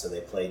guys, so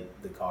they played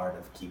the card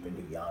of keeping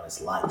who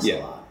Giannis likes a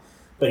lot.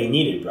 But he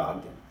needed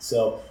Brogdon.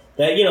 So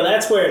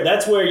that's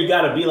where you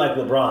got to be like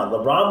LeBron.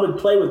 LeBron would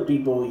play with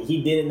people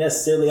he didn't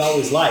necessarily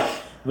always like.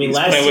 I mean, he's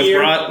last playing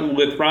year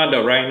with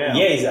Rondo right now.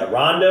 Yeah, he's got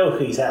Rondo.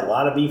 He's had a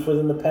lot of beef with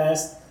in the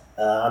past.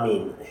 I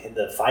mean,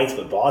 the fights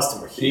with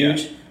Boston were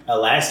huge. Yeah.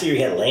 Last year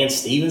he had Lance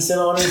Stevenson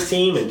on his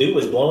team, and dude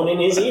was blowing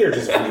in his ear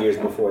just a few years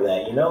before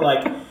that. You know,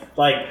 like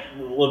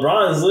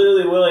LeBron's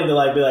literally willing to be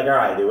like, all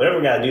right, dude, whatever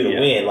we got to do to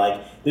win.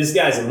 Like, this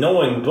guy's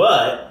annoying,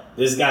 but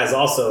this guy's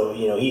also,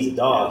 he's a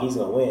dog. He's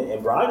gonna win.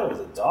 And Brogdon was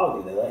a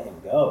dog, dude. They let him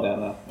go.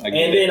 No,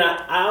 then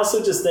I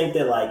also just think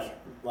that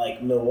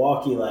like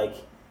Milwaukee,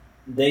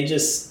 they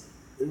just,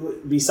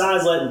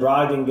 besides letting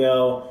Brogdon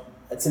go.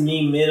 To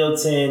me,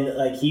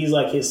 Middleton, he's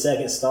his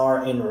second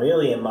star, and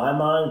really, in my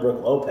mind,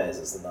 Brook Lopez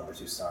is the number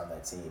 2 star on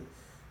that team.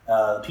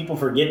 People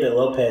forget that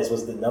Lopez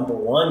was the number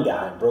 1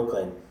 guy in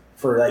Brooklyn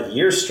for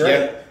years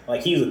straight.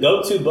 Yep. He was a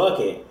go-to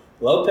bucket.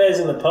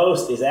 Lopez in the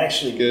post is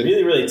actually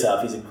really, really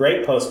tough. He's a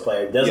great post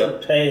player.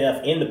 Doesn't play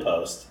enough in the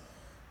post,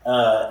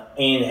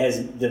 and has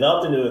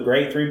developed into a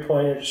great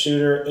 3-pointer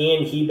shooter.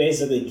 And he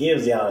basically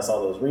gives Giannis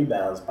all those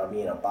rebounds by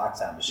being a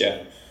box out machine.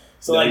 Yeah.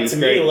 So, to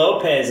me,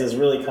 Lopez is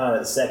really kind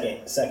of the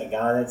second guy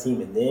on that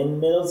team. And then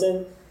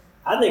Middleton,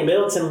 I think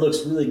Middleton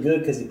looks really good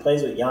because he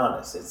plays with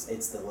Giannis.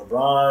 It's the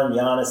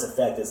LeBron-Giannis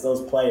effect. It's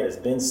those players.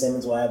 Ben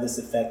Simmons will have this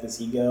effect as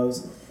he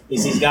goes.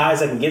 It's these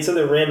guys that can get to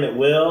the rim at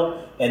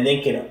will and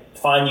then can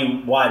find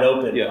you wide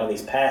open on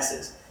these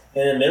passes.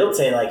 And then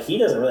Middleton, he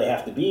doesn't really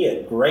have to be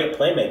a great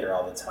playmaker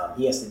all the time.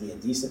 He has to be a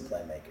decent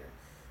playmaker.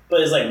 But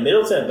is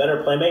Middleton a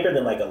better playmaker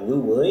than a Lou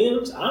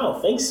Williams? I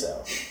don't think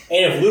so.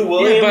 And if Lou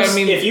Williams,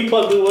 if you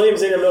plug Lou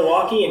Williams into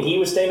Milwaukee and he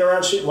was standing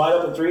around shooting wide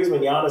open threes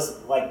when Giannis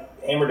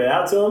hammered it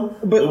out to him,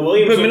 Lou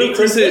Williams would be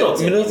Chris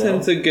Middleton.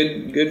 Middleton's a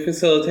good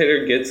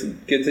facilitator.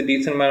 Gets a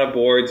decent amount of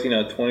boards.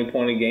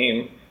 20-point a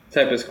game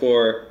type of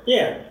scorer.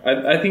 Yeah,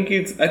 I think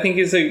he's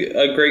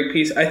a great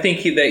piece. I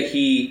think that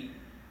he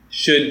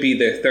should be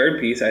their third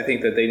piece. I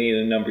think that they need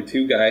a number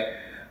 2 guy.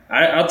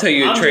 I'll tell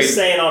you a trade. I'm just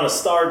saying on a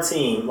star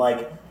team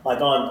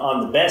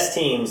on the best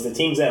teams, the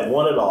teams that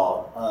won it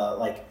all,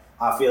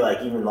 I feel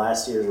like even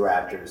last year's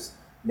Raptors,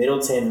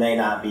 Middleton may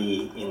not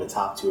be in the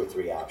top 2 or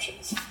 3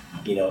 options.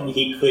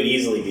 He could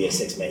easily be a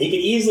 6-man. He could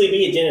easily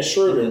be a Dennis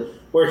Schroeder,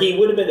 where he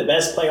would have been the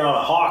best player on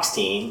a Hawks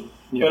team,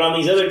 but on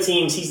these other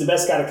teams, he's the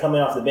best guy to come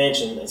in off the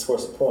bench and score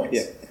some points.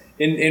 Yeah.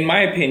 In my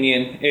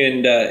opinion,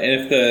 and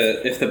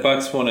if the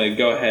Bucks want to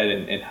go ahead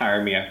and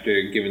hire me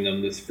after giving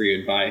them this free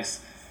advice,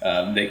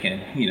 they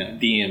can,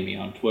 DM me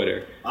on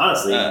Twitter.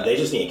 Honestly, they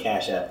just need a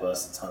Cash App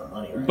plus a ton of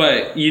money. Right?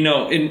 But,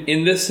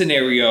 in this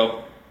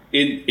scenario,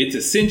 it's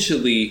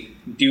essentially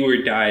do or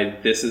die.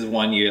 This is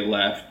 1 year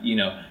left.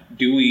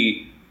 Do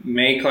we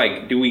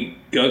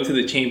go to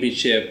the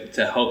championship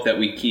to hope that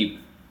we keep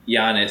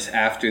Giannis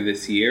after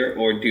this year,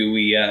 or do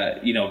we,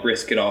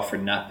 risk it all for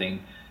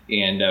nothing?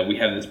 And we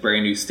have this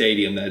brand new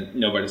stadium that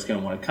nobody's going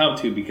to want to come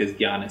to because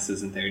Giannis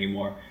isn't there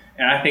anymore.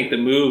 And I think the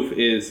move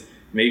is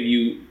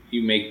maybe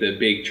you make the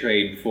big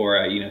trade for,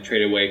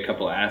 trade away a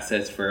couple of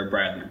assets for a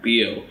Bradley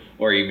Beal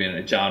or even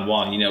a John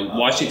Wall.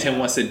 Washington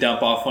wants to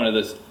dump off one of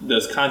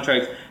those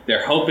contracts.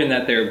 They're hoping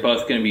that they're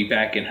both going to be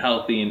back and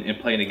healthy and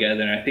playing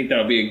together. And I think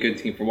that'll be a good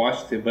team for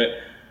Washington. But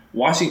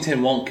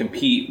Washington won't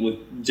compete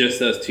with just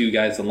those 2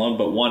 guys alone,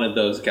 but one of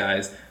those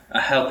guys, a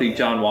healthy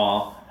John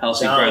Wall,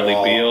 healthy Bradley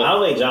Beal. I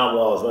don't think John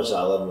Wall, as much as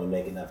I love him, would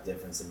make enough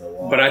difference in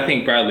Milwaukee. But I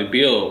think Bradley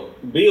Beal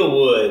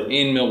would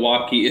in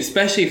Milwaukee,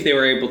 especially if they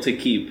were able to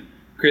keep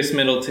Chris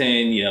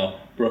Middleton,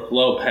 Brook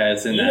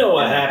Lopez, and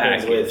what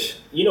happens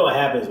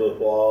with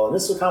Wall, and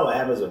this is kind of what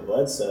happens with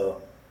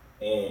Bledsoe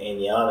and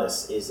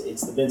Giannis is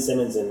it's the Ben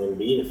Simmons and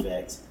Embiid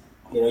effect.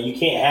 You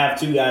can't have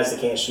 2 guys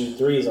that can't shoot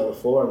threes on the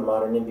floor in the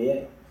modern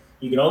NBA.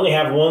 You can only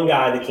have 1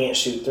 guy that can't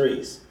shoot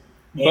threes.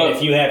 And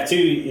if you have 2,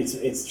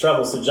 it's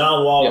trouble. So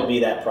John Wall would be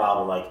that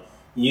problem.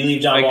 You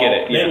leave John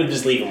Wall, they would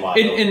just leave him wide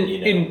open.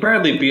 And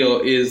Bradley Beal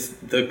is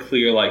the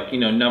clear,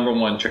 number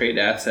 1 trade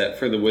asset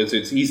for the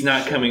Wizards. He's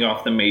not coming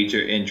off the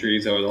major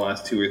injuries over the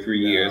last 2 or 3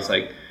 years.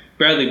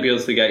 Bradley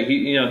Beal's the guy.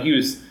 He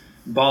was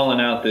balling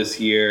out this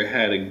year.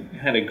 Had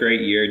a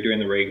great year during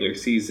the regular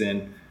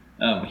season.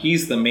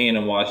 He's the man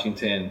in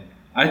Washington.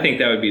 I think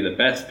that would be the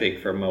best pick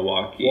for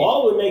Milwaukee.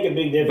 Wall would make a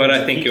big difference. But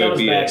I think if he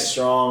comes back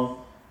strong.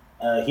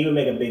 He would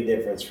make a big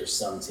difference for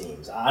some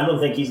teams. I don't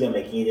think he's going to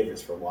make any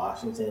difference for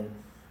Washington,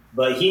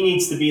 but he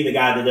needs to be the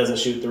guy that doesn't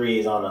shoot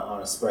threes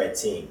on a spread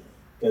team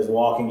because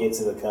Wall can get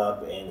to the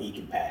cup and he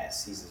can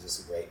pass. He's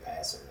just a great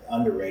passer,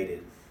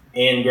 underrated,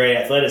 and great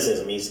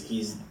athleticism.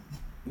 He's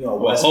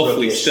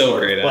hopefully still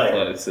great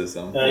athleticism.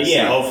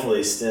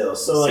 Hopefully still.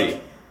 So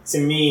to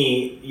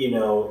me,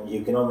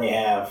 you can only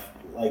have.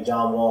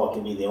 John Wall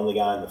can be the only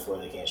guy on the floor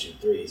that can't shoot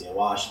threes.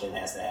 Washington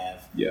has to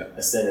have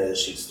a center that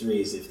shoots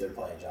threes if they're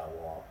playing John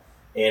Wall.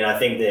 And I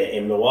think that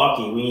in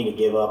Milwaukee, we need to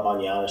give up on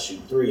Giannis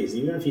shooting threes.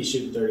 Even if he's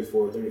shooting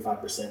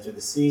 34-35% through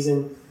the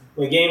season,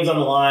 when game's on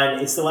the line,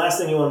 it's the last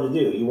thing you want him to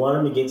do. You want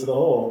him to get to the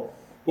hole.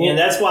 And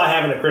that's why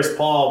having a Chris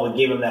Paul would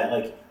give him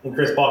that, and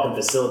Chris Paul can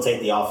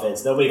facilitate the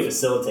offense. Nobody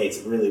facilitates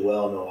really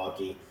well in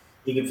Milwaukee.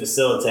 he can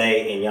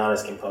facilitate, and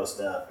Giannis can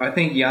post up. I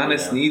think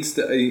Giannis needs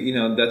to,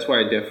 that's where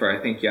I differ. I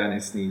think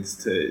Giannis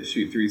needs to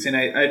shoot threes. And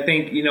I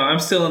think, I'm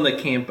still in the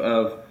camp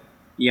of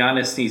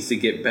Giannis needs to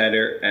get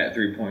better at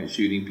three-point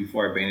shooting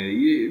before I ban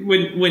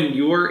it. When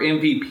your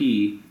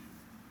MVP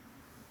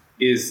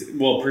is,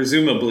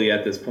 presumably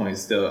at this point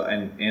still,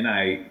 and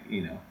I,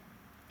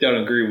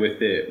 don't agree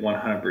with it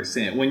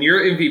 100%. When your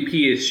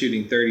MVP is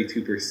shooting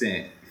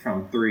 32%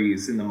 from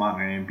threes in the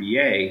modern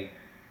NBA,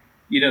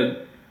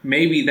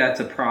 maybe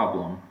that's a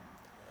problem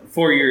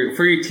for your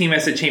team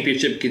as a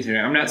championship contender.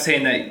 I'm not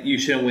saying that you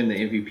shouldn't win the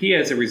MVP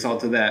as a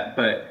result of that,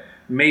 but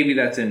maybe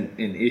that's an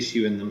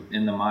issue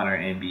in the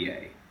modern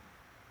NBA.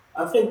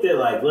 I think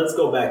that let's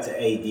go back to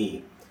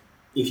AD.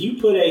 If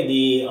you put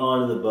AD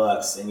onto the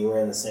Bucks and you were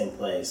in the same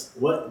place,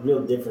 what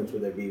real difference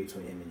would there be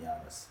between him and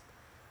Giannis?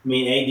 I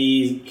mean,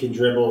 AD can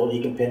dribble,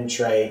 he can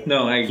penetrate.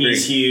 No, I agree.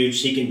 He's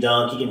huge. He can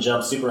dunk. He can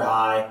jump super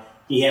high.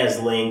 He has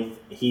length.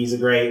 He's a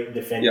great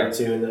defender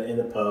too in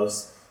the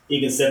post. He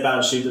can step out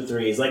and shoot the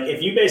threes.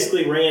 If you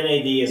basically ran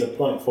AD as a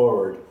point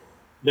forward,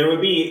 there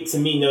would be, to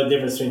me, no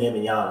difference between him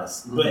and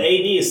Giannis. Mm-hmm. But AD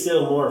is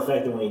still more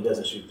effective when he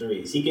doesn't shoot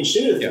threes. He can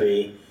shoot a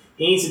three.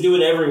 He needs to do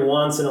it every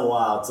once in a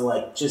while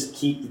to just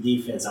keep the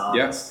defense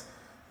honest.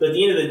 But at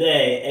the end of the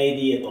day,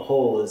 AD at the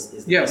hole is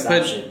the best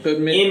option. But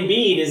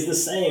Embiid is the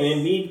same.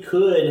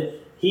 Embiid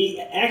he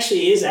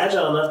actually is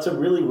agile enough to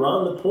really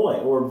run the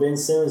point, or Ben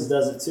Simmons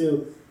does it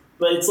too.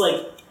 But it's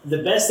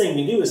the best thing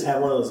to do is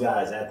have one of those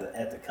guys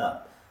at the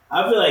cup.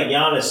 I feel like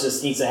Giannis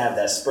just needs to have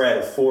that spread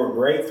of 4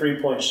 great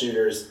 3-point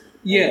shooters.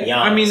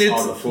 Yeah, I mean, it's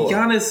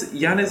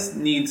Giannis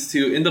needs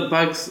to, and the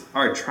Bucks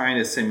are trying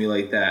to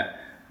simulate that.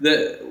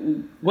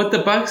 What the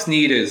Bucks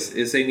need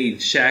is they need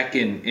Shaq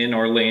in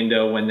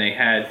Orlando when they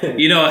had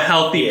a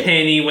healthy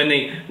Penny when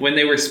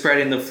they were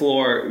spreading the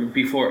floor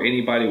before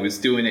anybody was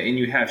doing it, and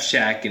you have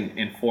Shaq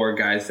and 4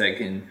 guys that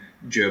can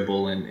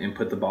dribble and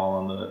put the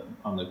ball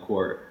on the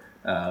court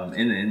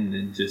and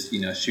then just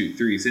shoot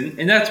threes,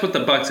 and that's what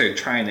the Bucks are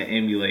trying to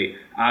emulate,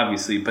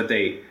 obviously, but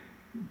they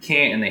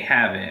can't and they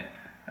haven't,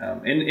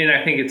 and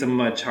I think it's a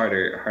much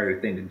harder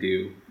thing to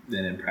do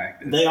than in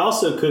practice. They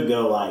also could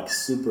go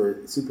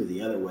super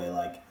the other way,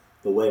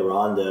 the way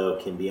Rondo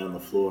can be on the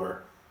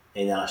floor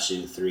and not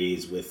shoot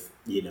threes with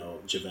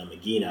JaVale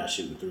McGee not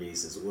shooting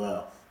threes as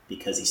well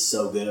because he's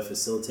so good at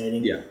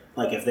facilitating. Yeah.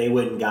 If they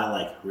wouldn't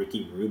got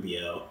Ricky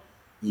Rubio,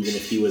 even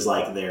if he was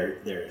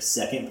their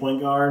second point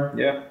guard.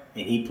 Yeah.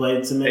 And he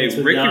played some minutes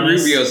with Ricky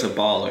Giannis, Rubio's a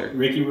baller.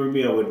 Ricky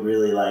Rubio would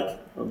really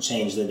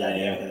change the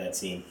dynamic of that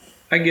team.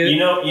 I get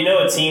it.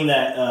 A team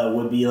that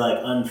would be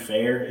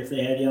unfair if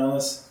they had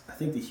Giannis.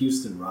 I think the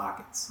Houston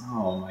Rockets.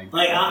 Oh my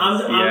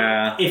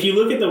god! If you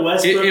look at the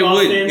Westbrook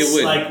offense,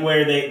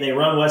 where they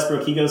run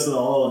Westbrook, he goes to the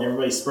hole and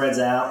everybody spreads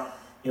out.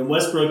 And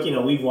Westbrook,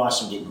 we've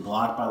watched him getting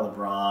blocked by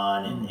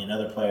LeBron and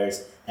other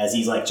players as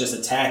he's just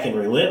attacking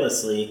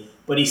relentlessly,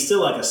 but he's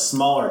still a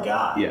smaller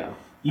guy. Yeah.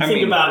 You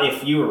think about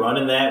if you were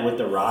running that with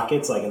the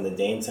Rockets, in the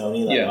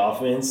D'Antoni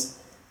offense,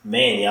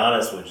 man,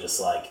 Giannis would just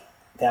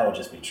that would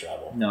just be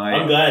trouble. No,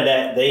 I'm glad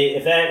that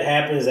if that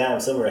happens, Adam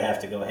Silver would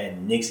have to go ahead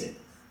and nix it.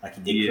 Like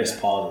he did Chris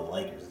Paul to the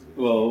Lakers.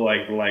 Well,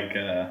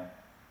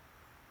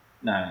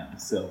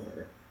 not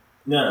Silver.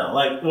 No,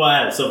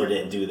 Adam Silver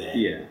didn't do that.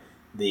 Yeah.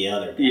 The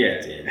other guy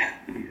did.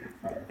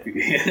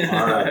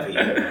 R.I.P.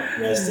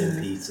 Rest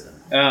in pizza.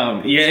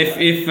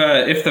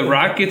 If the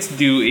Rockets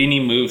do any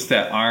moves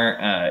that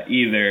aren't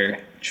either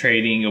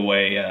trading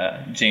away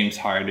James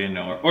Harden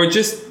or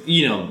just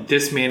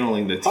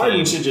dismantling the team,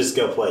 Harden should just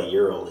go play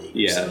EuroLeague.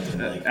 Yeah, or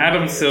something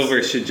Adam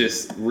Silver should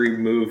just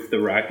remove the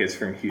Rockets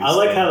from Houston. I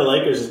like how the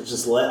Lakers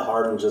just let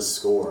Harden just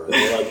score.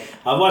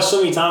 I've watched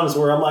so many times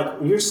where I'm like,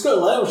 you're just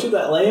gonna let him shoot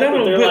that layup,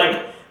 but they're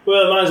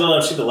well, might as well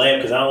let him shoot the layup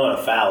because I don't want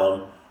to foul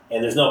him,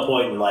 and there's no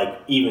point in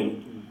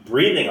even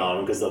breathing on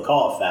him because they'll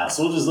call a foul.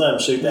 So we'll just let him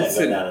shoot that and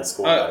go down and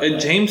score. A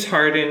James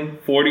Harden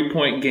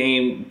 40-point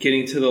game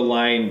getting to the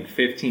line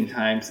 15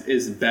 times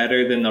is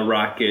better than the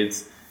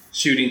Rockets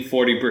shooting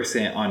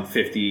 40% on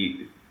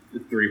 50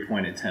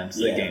 3-point attempts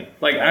a game.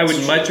 I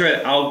would much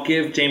rather. I'll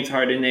give James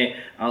Harden it.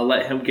 I'll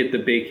let him get the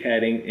big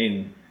heading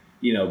and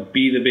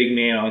be the big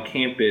man on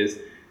campus.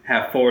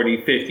 Have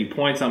 40, 50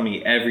 points on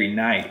me every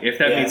night. If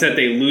that means that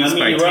they lose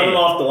by 10. You run them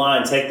off the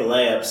line, take the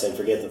layups, and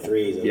forget the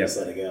threes, and just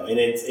let it go. And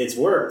it's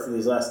worked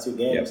these last 2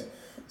 games. Yep.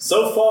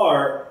 So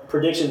far,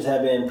 predictions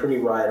have been pretty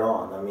right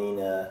on. I mean,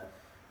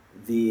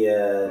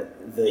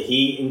 the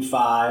Heat in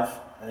 5.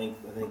 I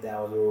think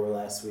that was where we were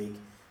last week.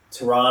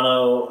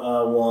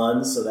 Toronto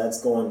won, so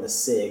that's going to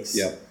 6.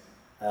 Yep.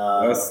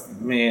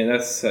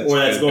 That's such. Or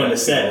that's going to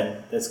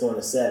 7. That's going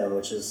to 7,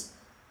 which is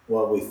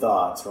what we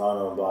thought.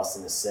 Toronto and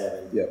Boston is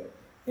 7. Yep.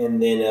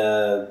 And then,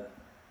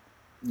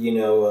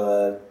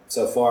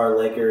 so far,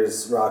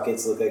 Lakers,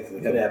 Rockets look like they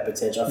could have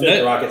potential. I feel like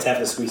the Rockets have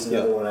to squeeze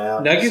another one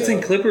out. Nuggets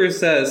and Clippers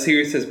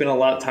series has been a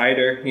lot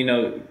tighter.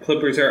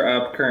 Clippers are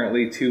up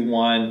currently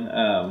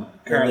 2-1.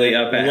 Currently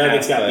up at half. The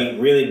Nuggets got beat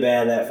really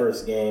bad that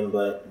first game,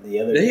 but the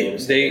other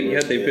games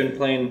they've been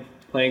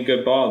playing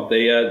good ball.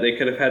 They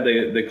could have had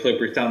the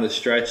Clippers down the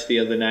stretch the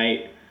other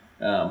night.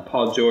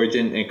 Paul George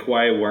and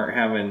Kawhi weren't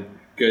having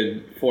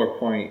good fourth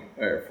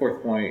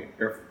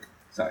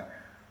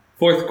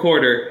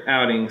quarter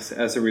outings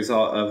as a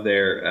result of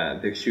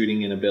their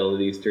shooting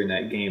inabilities during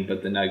that game.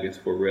 But the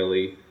Nuggets were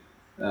really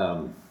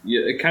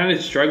kind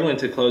of struggling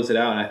to close it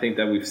out, and I think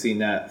that we've seen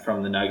that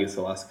from the Nuggets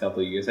the last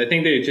couple of years. I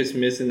think they're just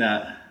missing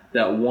that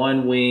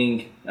one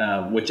wing,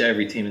 which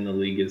every team in the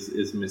league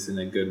is missing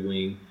a good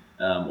wing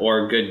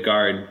or a good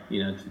guard,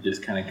 to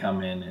just kind of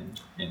come in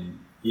and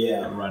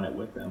run it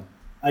with them.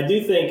 I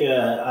do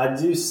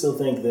still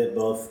think that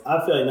both.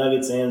 I feel like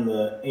Nuggets and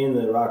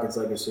the Rockets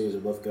Lakers series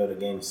will both go to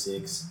Game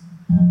 6,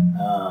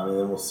 and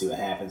then we'll see what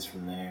happens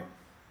from there.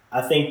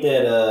 I think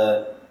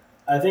that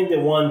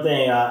one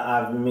thing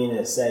I've been meaning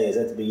to say is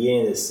at the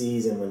beginning of the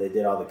season when they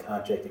did all the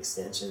contract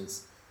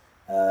extensions,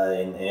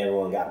 and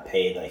everyone got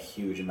paid like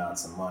huge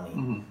amounts of money.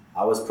 Mm-hmm.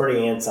 I was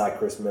pretty anti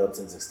Chris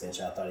Middleton's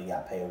extension. I thought he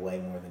got paid way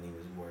more than he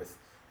was worth.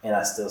 And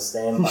I still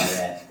stand by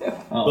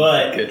that.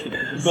 My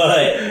goodness.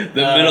 But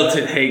the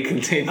Middleton hate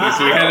continues. We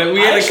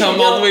had to come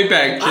all the way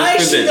back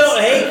just for this. I actually don't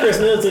hate Chris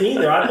Middleton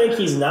either. I think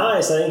he's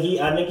nice. I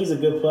think he's a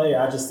good player.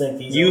 I just think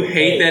he's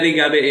hate that he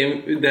got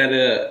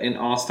an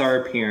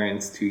All-Star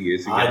appearance 2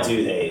 years ago. I do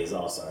hate his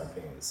All-Star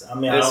appearance. I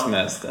mean, it's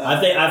messed up.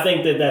 I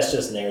think that's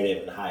just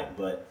narrative and hype.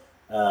 But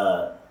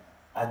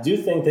I do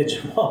think that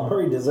Jamal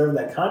Murray deserved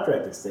that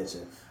contract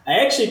extension.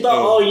 I actually thought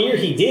all year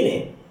he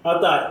didn't. I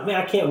thought, man,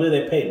 I can't believe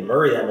they paid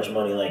Murray that much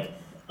money.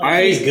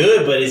 He's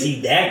good, but is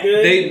he that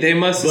good? They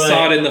must have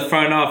saw it in the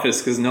front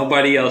office because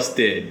nobody else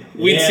did.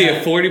 We'd see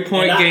a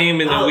 40-point game,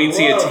 and then we'd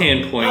see a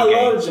 10-point game. I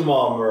love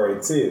Jamal Murray,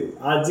 too.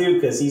 I do,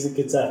 because he's a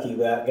Kentucky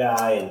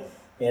guy,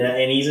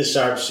 and he's a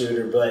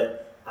sharpshooter,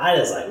 but I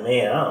just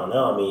man, I don't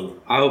know. I mean,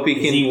 I hope he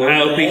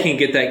can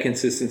get that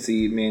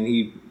consistency, man.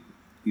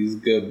 He's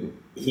good.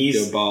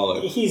 He's a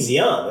baller. He's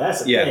young.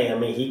 That's the thing. I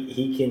mean,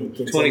 he can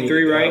continue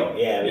 23, right?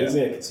 Yeah, he's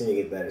going to continue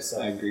to get better.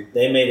 So I agree.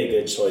 They made a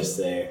good choice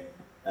there,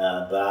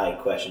 but I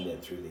questioned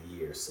it through the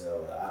year.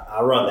 So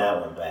I run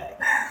that one back.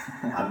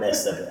 I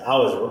messed up. I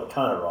was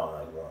kind of wrong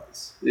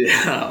once.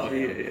 Yeah.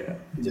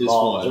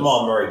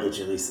 Jamal Murray gets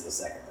you at least in the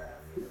second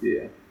round.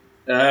 Yeah.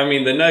 I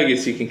mean, the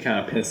Nuggets, you can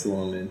kind of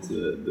pencil them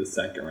into the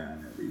second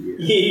round every year.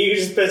 Yeah, you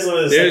just pencil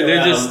them in the second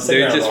round.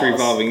 They're just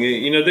revolving.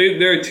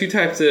 There are two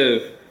types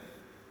of,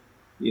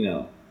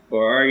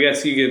 or I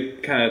guess you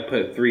could kind of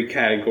put three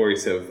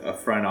categories of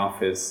front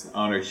office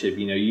ownership.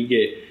 You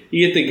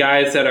get the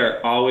guys that are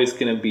always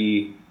going to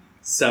be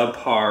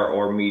subpar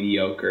or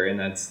mediocre, and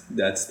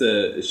that's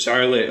the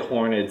Charlotte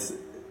Hornets,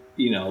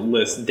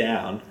 list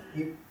down.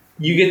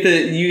 You get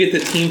the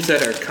teams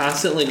that are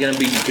constantly going to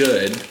be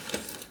good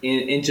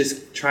and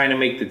just trying to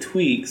make the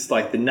tweaks,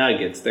 like the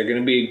Nuggets. They're going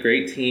to be a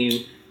great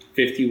team,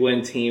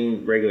 50-win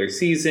team regular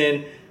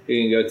season.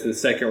 You're going to go to the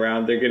second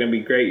round. They're going to be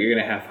great. You're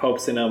going to have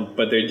hopes in them,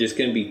 but they're just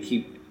going to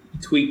keep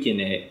tweaking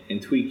it.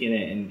 And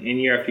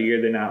year after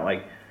year, they're not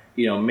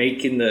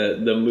making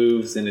the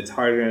moves, and it's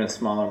harder in a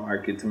smaller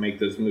market to make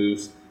those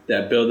moves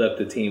that build up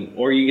the team.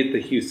 Or you get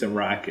the Houston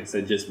Rockets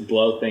that just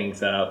blow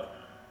things up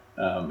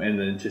and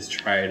then just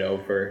try it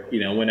over,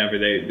 whenever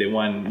they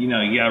won. You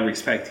got to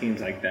respect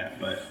teams like that.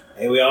 But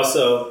hey, I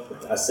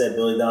said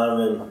Billy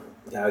Donovan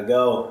got to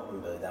go,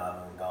 and Billy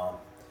Donovan gone.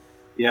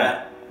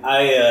 Yeah.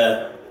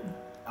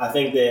 I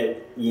think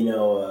that,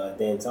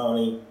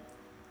 D'Antoni,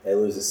 they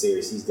lose the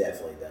series, he's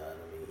definitely done. I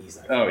mean, he's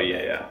not. Oh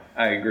yeah,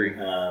 I agree.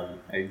 I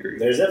agree.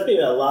 There's definitely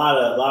a lot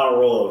of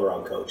rollover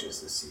on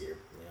coaches this year.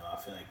 I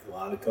feel like a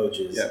lot of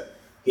coaches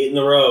hitting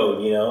the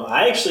road.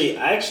 I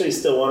actually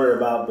still wondered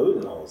about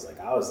Budenholzer.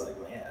 I was like,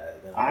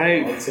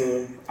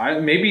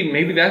 man,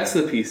 maybe that's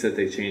the piece that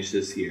they changed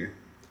this year.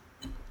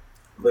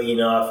 But I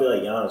feel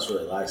like Giannis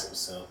really likes him,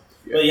 so.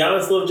 Yeah. But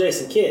Giannis loved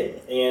Jason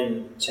Kidd,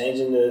 and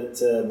changing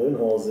to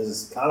Budenholzer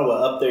is kind of what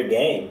upped their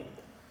game.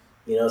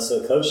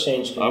 So coach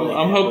change.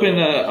 I'm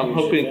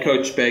hoping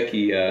Coach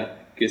Becky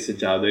gets a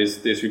job.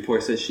 There's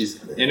reports that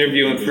she's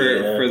interviewing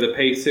for the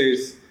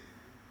Pacers.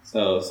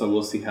 So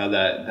we'll see how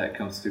that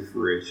comes to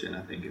fruition.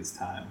 I think it's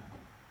time.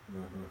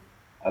 Mm-hmm.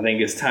 I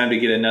think it's time to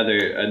get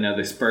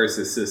another Spurs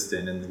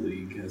assistant in the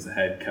league as a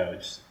head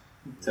coach.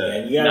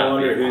 You gotta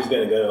wonder who's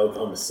going to go to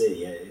Oklahoma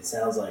City. It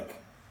sounds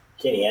like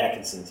Kenny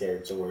Atkinson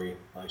territory,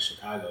 like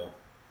Chicago.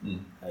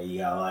 You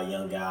got a lot of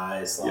young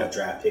guys, a lot of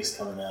draft picks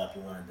coming up.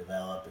 You want to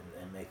develop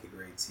and make a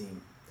great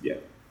team. Yeah.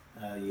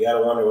 You got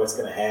to wonder what's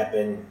going to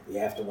happen. You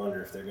have to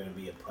wonder if they're going to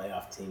be a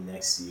playoff team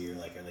next year.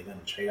 Are they going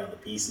to trade all the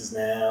pieces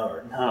now?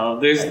 Or no,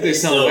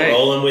 there's no way.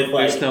 Rolling with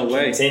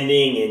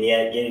contending and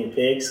yet getting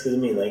picks. Because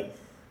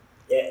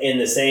in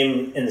the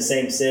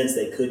same sense,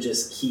 they could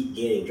just keep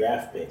getting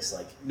draft picks.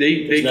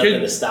 They nothing could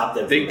to stop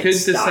them. They could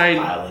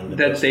decide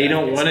that they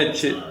don't want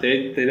to.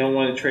 They don't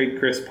want to trade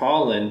Chris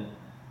Paul, and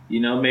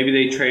maybe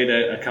they trade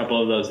a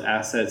couple of those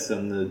assets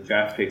and the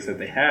draft picks that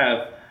they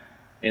have,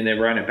 and they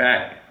run it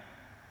back.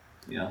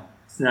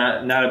 It's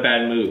not a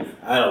bad move.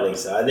 I don't think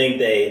so. I think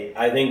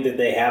that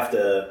they have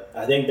to.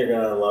 I think they're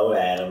going to unload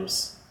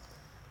Adams.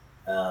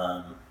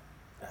 I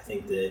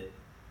think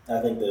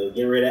they'll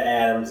get rid of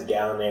Adams,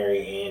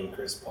 Gallinari, and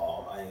Chris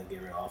Paul. I think they'll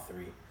get rid of all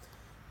three.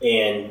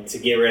 And to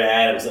get rid of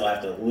Adams, they'll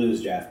have to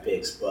lose draft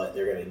picks, but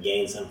they're going to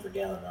gain some for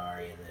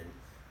Gallinari and then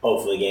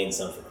hopefully gain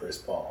some for Chris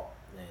Paul.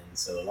 And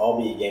so it'll all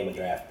be a game of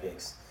draft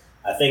picks.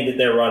 I think that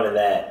they're running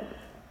that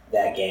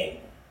game.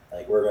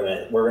 Like we're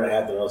gonna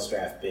have the most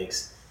draft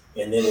picks,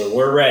 and then when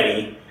we're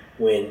ready,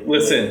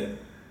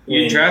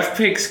 your draft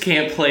picks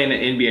can't play in the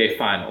NBA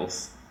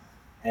Finals.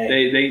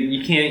 Hey,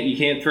 you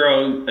can't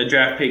throw a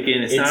draft pick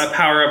in. It's not a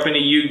power up in a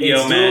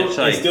Yu-Gi-Oh match.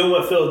 It's doing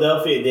what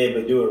Philadelphia did,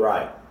 but do it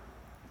right.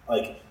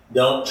 Like.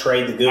 Don't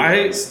trade the good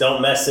ones.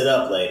 Don't mess it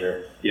up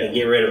later. Yeah. And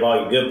get rid of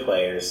all your good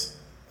players,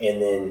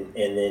 and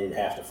then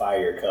have to fire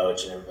your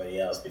coach and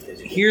everybody else because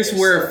here's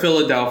where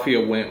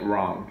Philadelphia went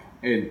wrong,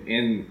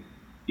 and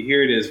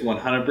here it is,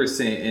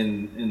 100%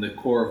 in the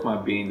core of my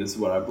being. This is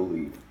what I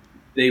believe.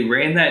 They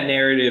ran that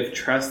narrative,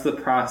 trust the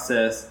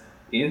process,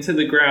 into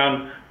the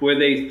ground, where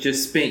they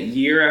just spent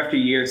year after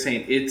year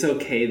saying it's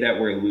okay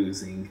that we're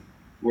losing.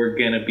 We're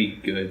going to be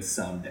good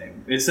someday.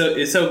 It's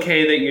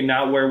okay that you're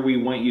not where we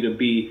want you to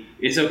be.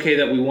 It's okay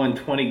that we won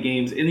 20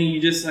 games. And then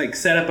you just like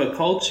set up a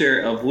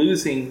culture of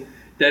losing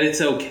that it's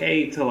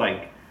okay to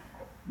like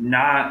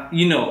not,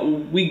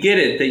 we get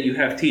it that you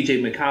have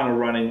TJ McConnell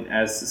running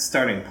as a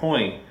starting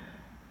point,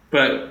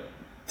 but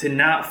to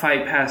not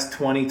fight past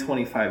 20,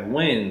 25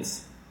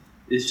 wins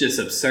is just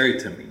absurd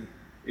to me.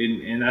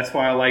 And that's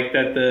why I like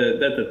that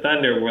the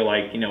Thunder were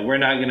like, we're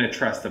not going to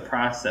trust the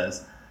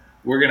process.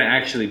 We're going to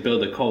actually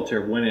build a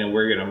culture of winning, and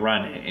we're going to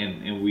run it,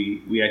 and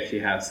we actually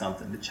have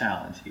something to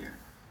challenge here.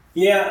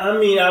 Yeah, I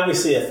mean,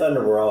 obviously the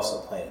Thunder were also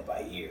playing it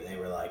by ear. They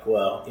were like,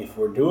 well, if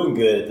we're doing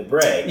good at the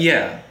break,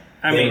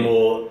 then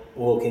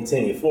we'll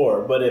continue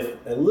forward. But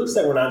if it looks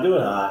like we're not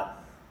doing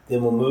hot,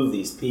 then we'll move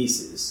these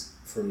pieces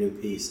for new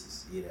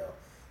pieces.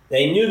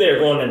 They knew they were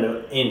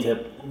going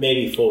into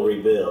maybe full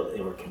rebuild,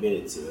 and were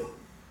committed to it.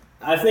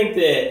 I think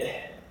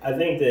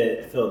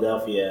that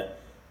Philadelphia.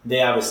 They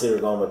obviously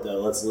were going with the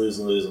let's lose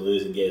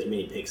and get as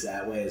many picks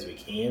that way as we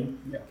can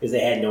because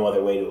they had no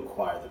other way to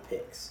acquire the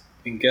picks.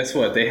 And guess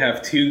what? They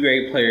have two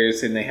great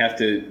players, and they have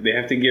to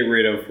get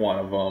rid of one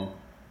of them,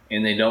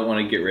 and they don't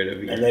want to get rid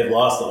of either. And they've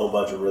lost a whole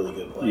bunch of really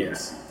good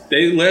players.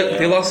 Yeah.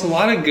 They lost a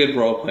lot of good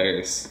role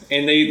players,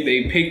 and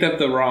they picked up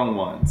the wrong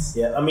ones.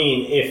 Yeah, I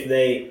mean, if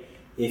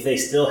they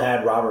still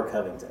had Robert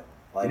Covington,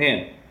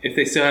 if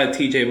they still had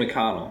TJ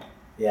McConnell.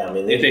 Yeah, I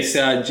mean, if they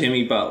still had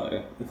Jimmy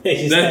Butler, they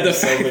just had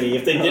so many.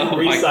 If they didn't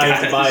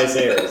re-sign Tobias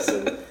Harris,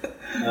 or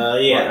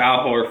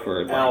Al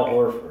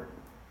Horford.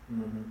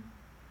 Mm-hmm.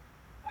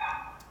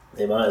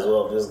 They might as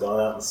well have just gone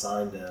out and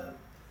signed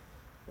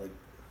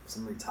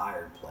some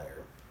retired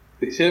player.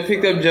 They should have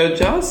picked up Joe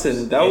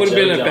Johnson. That would have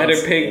been a better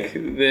pick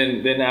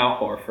than Al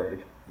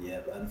Horford. Yeah,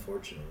 but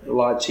unfortunately, a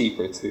lot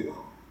cheaper too.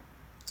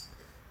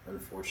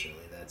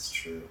 Unfortunately, that's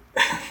true.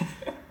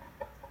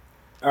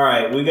 All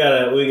right, we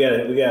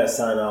gotta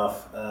sign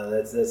off. I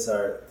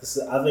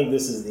think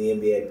this is the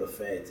NBA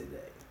buffet today.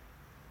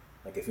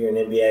 Like if you're an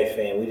NBA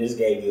fan, we just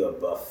gave you a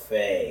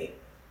buffet.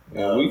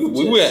 Yeah,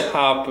 we went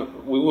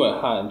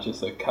hot in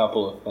just a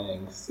couple of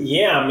things.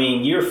 Yeah, I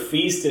mean you're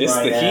feasting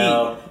right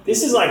now. Heat.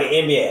 This is like an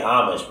NBA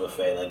homage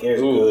buffet. Like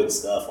there's good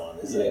stuff on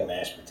this. Like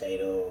mashed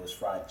potatoes,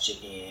 fried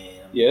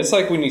chicken. Yeah, it's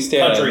like when you stay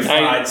at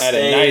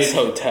a nice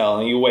hotel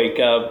and you wake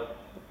up.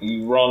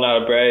 You rolling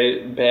out of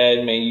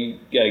bed, man. You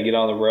gotta get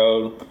on the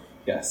road.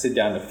 You gotta sit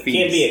down to feast. It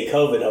can't be a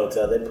COVID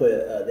hotel. They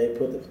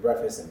put the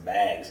breakfast in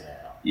bags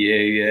now. Yeah.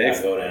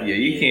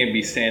 You can't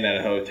be staying at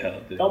a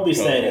hotel. Don't be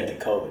staying at the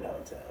COVID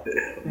hotel.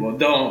 Well,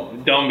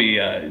 don't be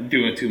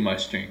doing too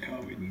much during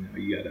COVID.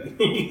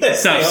 You gotta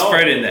stop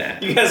spreading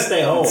that. You gotta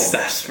stay home.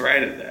 Stop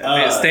spreading that.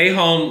 Man, stay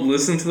home.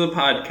 Listen to the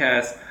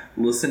podcast.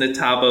 Listen to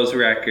Tabo's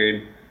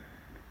record,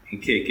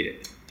 and kick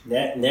it.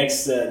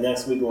 Next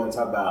week we want to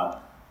talk about.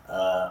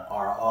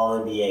 Our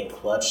All-NBA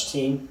clutch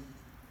team.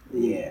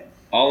 Yeah.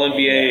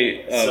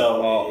 All-NBA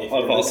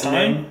of all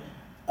time?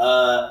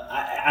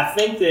 I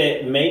think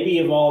that maybe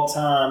of all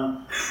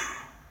time.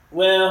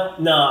 Well,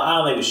 no, I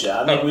don't think we should.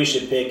 I think we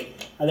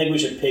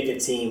should pick a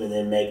team and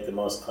then make the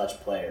most clutch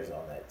players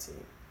on that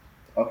team.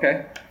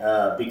 Okay.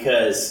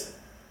 Because,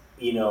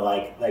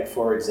 like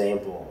for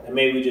example, and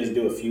maybe we just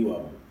do a few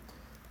of them.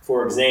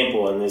 For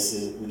example, and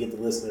we get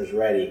the listeners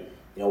ready.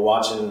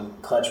 Watching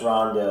Clutch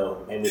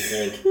Rondo made me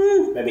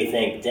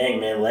think, dang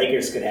man,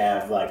 Lakers could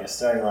have like a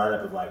starting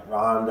lineup of like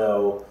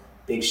Rondo,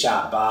 Big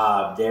Shot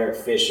Bob, Derek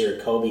Fisher,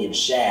 Kobe, and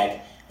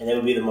Shaq, and they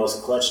would be the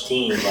most clutch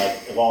team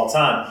like of all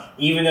time.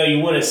 Even though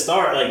you wouldn't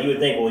start, like you would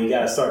think, well, you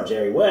got to start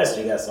Jerry West,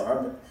 you got to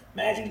start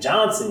Magic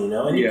Johnson,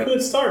 and you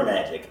could start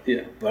Magic.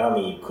 Yeah. But I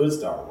mean, you could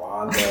start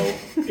Rondo,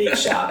 Big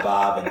Shot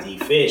Bob, and D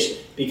Fish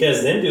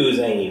because them dudes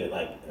ain't even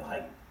like.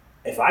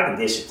 If I can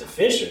dish it to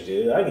Fisher,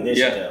 dude, I can dish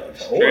it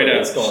to Orton.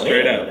 It's going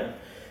in.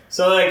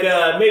 So like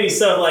maybe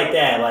stuff like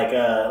that, like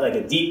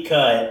a deep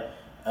cut,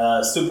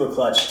 super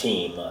clutch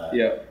team.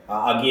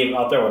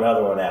 I'll throw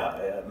another one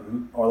out.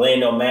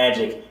 Orlando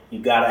Magic, you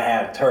gotta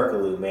have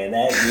Turkoglu, man.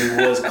 That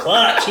dude was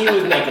clutch. He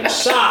was making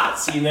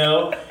shots,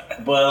 But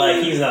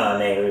like he's not a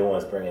name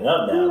everyone's bringing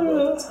up now, but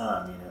at the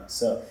time,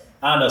 So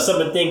I don't know,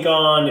 something to think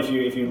on. If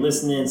you're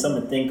listening,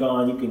 something to think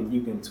on. You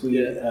can tweet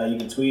you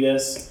can tweet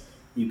us.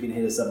 You can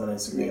hit us up on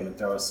Instagram and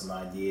throw us some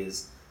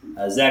ideas.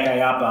 Zach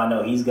Ayapa, I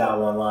know he's got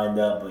one lined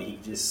up, but he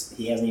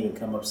hasn't even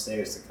come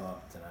upstairs to come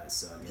up tonight,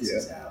 so I guess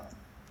he's out.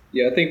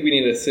 Yeah, I think we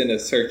need to send a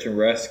search and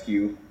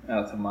rescue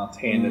out to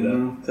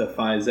Montana to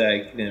find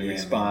Zach. He didn't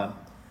respond. Man.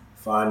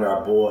 Find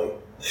our boy.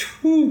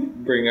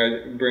 Bring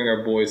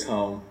our boys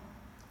home.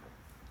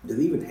 Do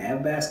they even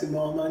have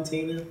basketball in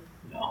Montana?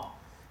 No.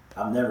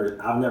 I've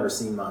never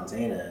seen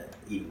Montana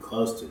even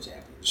close to a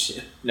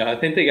championship. No, I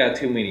think they got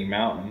too many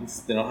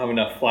mountains. They don't have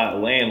enough flat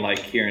land like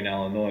here in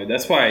Illinois.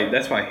 That's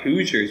why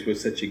Hoosiers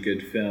was such a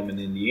good film in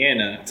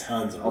Indiana.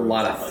 Tons of a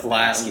lot of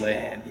flat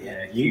land.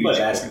 Yeah, you can play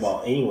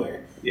basketball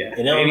anywhere. Yeah,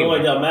 in Illinois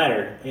it don't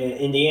matter. In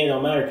Indiana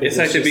don't matter. It's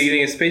like the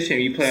beginning of Space Jam.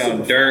 You play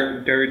on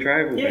dirt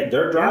driveway. Yeah,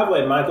 dirt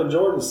driveway, Michael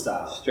Jordan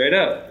style. Straight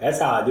up.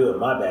 That's how I do it in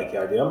my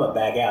backyard, dude. I'm a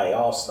back alley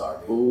all-star,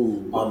 dude.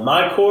 Ooh. On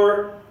my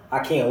court, I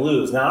can't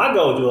lose. Now I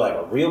go do like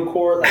a real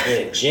court, like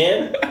in a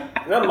gym,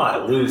 and I might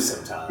lose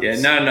sometimes. Yeah,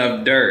 not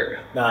enough dirt.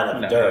 Not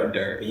enough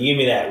dirt. But you give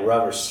me that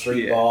rubber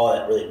street ball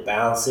that really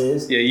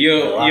bounces. Yeah, you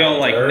don't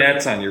like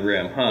nets on your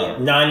rim, huh?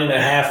 Yeah,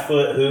 9.5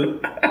 foot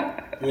hoop.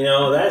 You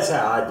know, that's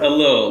how I do it. A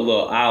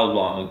little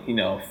oblong,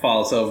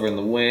 falls over in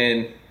the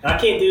wind. I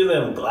can't do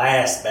them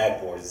glass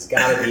backboards. It's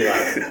got to be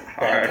like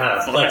that kind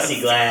of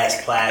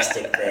plexiglass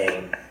plastic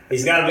thing.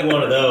 It's got to be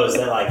one of those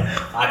that like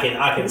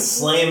I can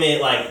slam it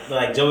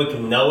like Joey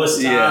Canoa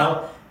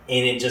style,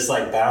 and it just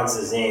like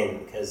bounces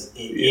in because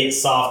it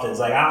softens.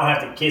 Like I don't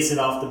have to kiss it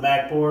off the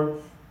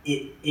backboard.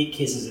 It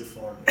kisses it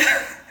for me.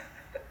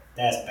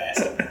 That's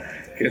basketball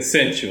right there.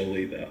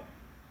 Consensually though.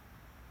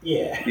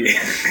 Yeah.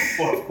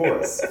 Well, of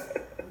course.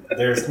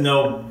 There's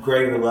no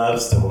greater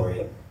love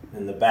story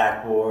than the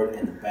backboard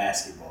and the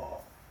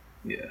basketball.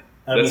 Yeah.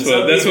 That's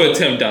what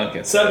Tim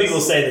Duncan says. Some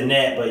people say the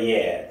net, but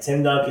yeah,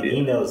 Tim Duncan,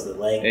 he knows the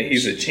language. And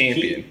he's a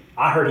champion.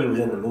 I heard he was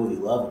in the movie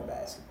Love and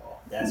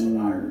Basketball. That's what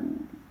I heard.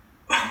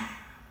 I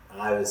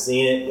haven't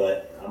seen it,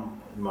 but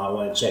you might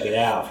want to check it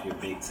out if you're a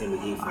big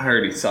Timothy fan. I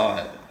heard he saw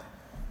it.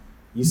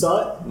 You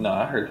saw it? No,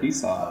 I heard he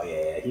saw Oh, it.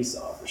 yeah, he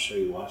saw it for sure.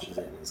 He watches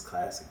it in his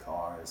classic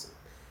cars.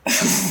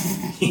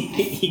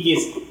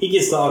 he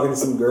gets talking to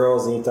some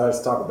girls and he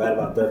starts talking bad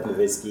about Dirk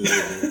Nowitzki.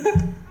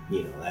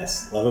 And,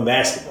 that's Love and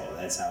Basketball.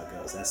 That's how it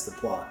goes. That's the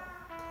plot.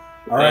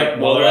 All right,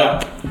 well, they're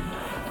out.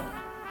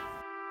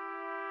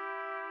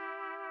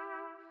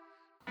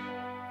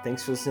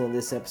 Thanks for listening to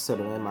this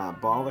episode of Am I a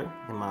Baller?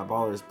 Am I a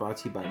Baller is brought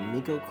to you by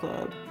Miko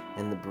Club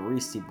and the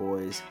Baristi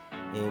Boys.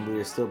 And we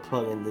are still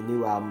plugging the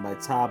new album by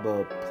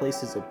Tabo,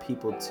 Places of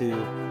People 2.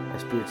 Our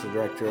spiritual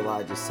director,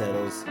 Elijah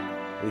Settles.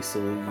 We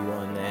salute you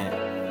on that.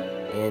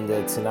 And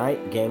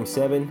tonight, Game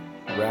 7,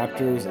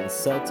 Raptors and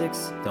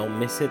Celtics. Don't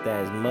miss it.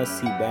 That is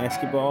must-see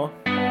basketball.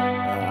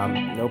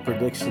 No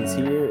predictions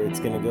here. It's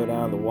going to go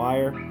down the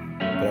wire.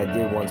 But I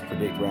did once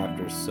predict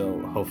Raptors,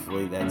 so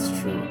hopefully that's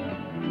true.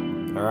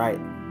 All right.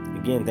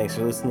 Again, thanks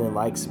for listening.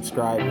 Like,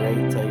 subscribe,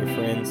 rate, tell your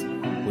friends.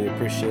 We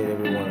appreciate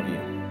every one of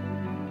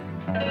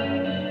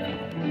you.